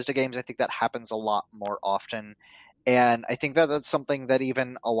in Bethesda games, I think that happens a lot more often. And I think that that's something that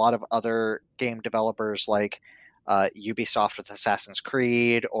even a lot of other game developers like Ubisoft with Assassin's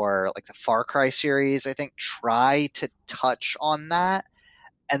Creed or like the Far Cry series, I think try to touch on that,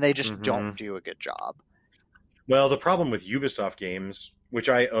 and they just don't do a good job. Well, the problem with Ubisoft games, which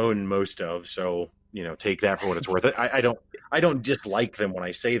I own most of, so take that for what it's worth. I don't dislike them when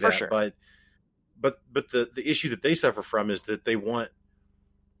I say that, sure. but the issue that they suffer from is that they want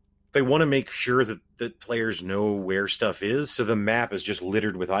to make sure that players know where stuff is, so the map is just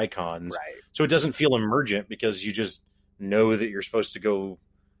littered with icons. Right. So it doesn't feel emergent because you just know that you're supposed to go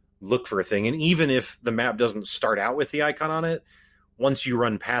look for a thing. And even if the map doesn't start out with the icon on it, once you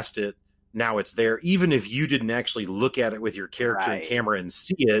run past it, now it's there. Even if you didn't actually look at it with your character and camera and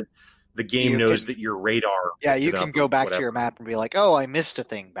see it, the game knows that your radar. Yeah, you can go back to your map and be like, oh, I missed a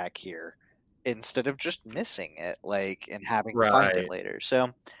thing back here, instead of just missing it, and having to find it later.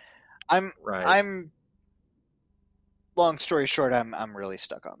 So I'm long story short, I'm really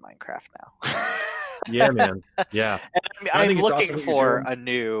stuck on Minecraft now. Yeah, man. Yeah. I'm looking for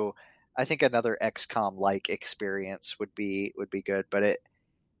I think another XCOM like experience would be good, but it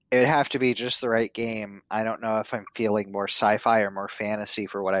would have to be just the right game. I don't know if I'm feeling more sci-fi or more fantasy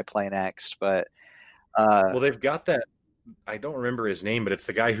for what I play next, but well, they've got that. I don't remember his name, but it's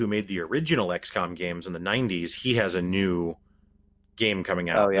the guy who made the original XCOM games in the 90s. He has a new game coming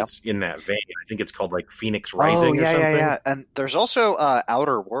out that's in that vein. I think it's called like Phoenix Rising or something. Yeah. And there's also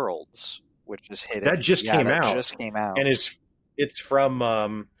Outer Worlds, which is hidden. That just came out. And it's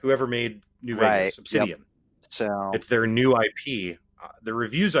from whoever made New Vegas, Obsidian. Yep. So it's their new IP. The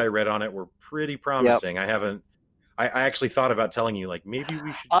reviews I read on it were pretty promising. I actually thought about telling you, like, maybe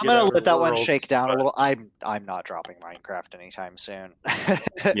we should. I'm going to let that one shake down a little. I'm not dropping Minecraft anytime soon.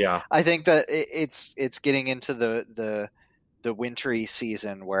 Yeah, I think that it's getting into the wintry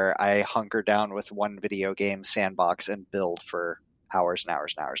season where I hunker down with one video game sandbox and build for hours and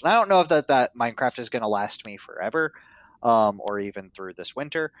hours and hours. And I don't know if that Minecraft is going to last me forever, or even through this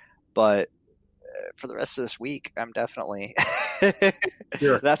winter, but for the rest of this week, I'm definitely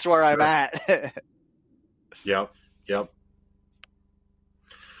that's where I'm at. Yep.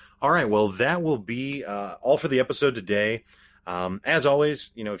 All right. Well, that will be all for the episode today. As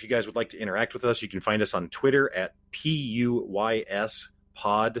always, if you guys would like to interact with us, you can find us on Twitter at PUYS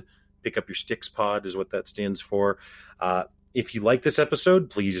Pod. Pick Up Your Sticks Pod is what that stands for. If you like this episode,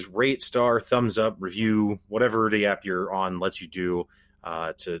 please rate, thumbs up, review, whatever the app you're on lets you do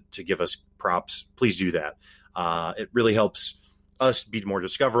to give us props. Please do that. It really helps us be more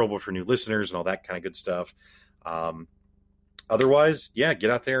discoverable for new listeners and all that kind of good stuff. Otherwise, get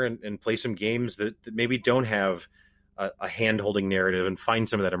out there and play some games that maybe don't have a hand-holding narrative, and find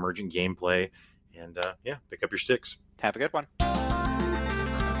some of that emergent gameplay. And pick up your sticks. Have a good one.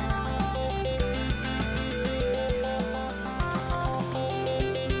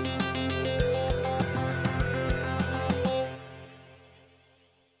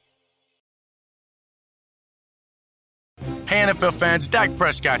 Hey NFL fans, Dak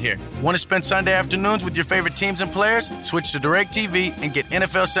Prescott here. Want to spend Sunday afternoons with your favorite teams and players? Switch to DirecTV and get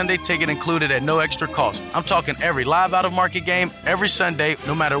NFL Sunday Ticket included at no extra cost. I'm talking every live out-of-market game, every Sunday,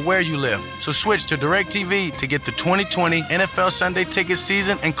 no matter where you live. So switch to DirecTV to get the 2020 NFL Sunday Ticket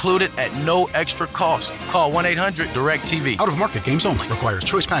season included at no extra cost. Call 1-800-DIRECTV. Out-of-market games only. Requires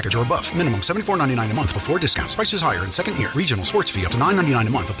choice package or above. Minimum $74.99 a month before discounts. Prices higher in second year. Regional sports fee up to $9.99 a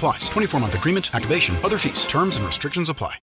month applies. 24-month agreement. Activation. Other fees. Terms and restrictions apply.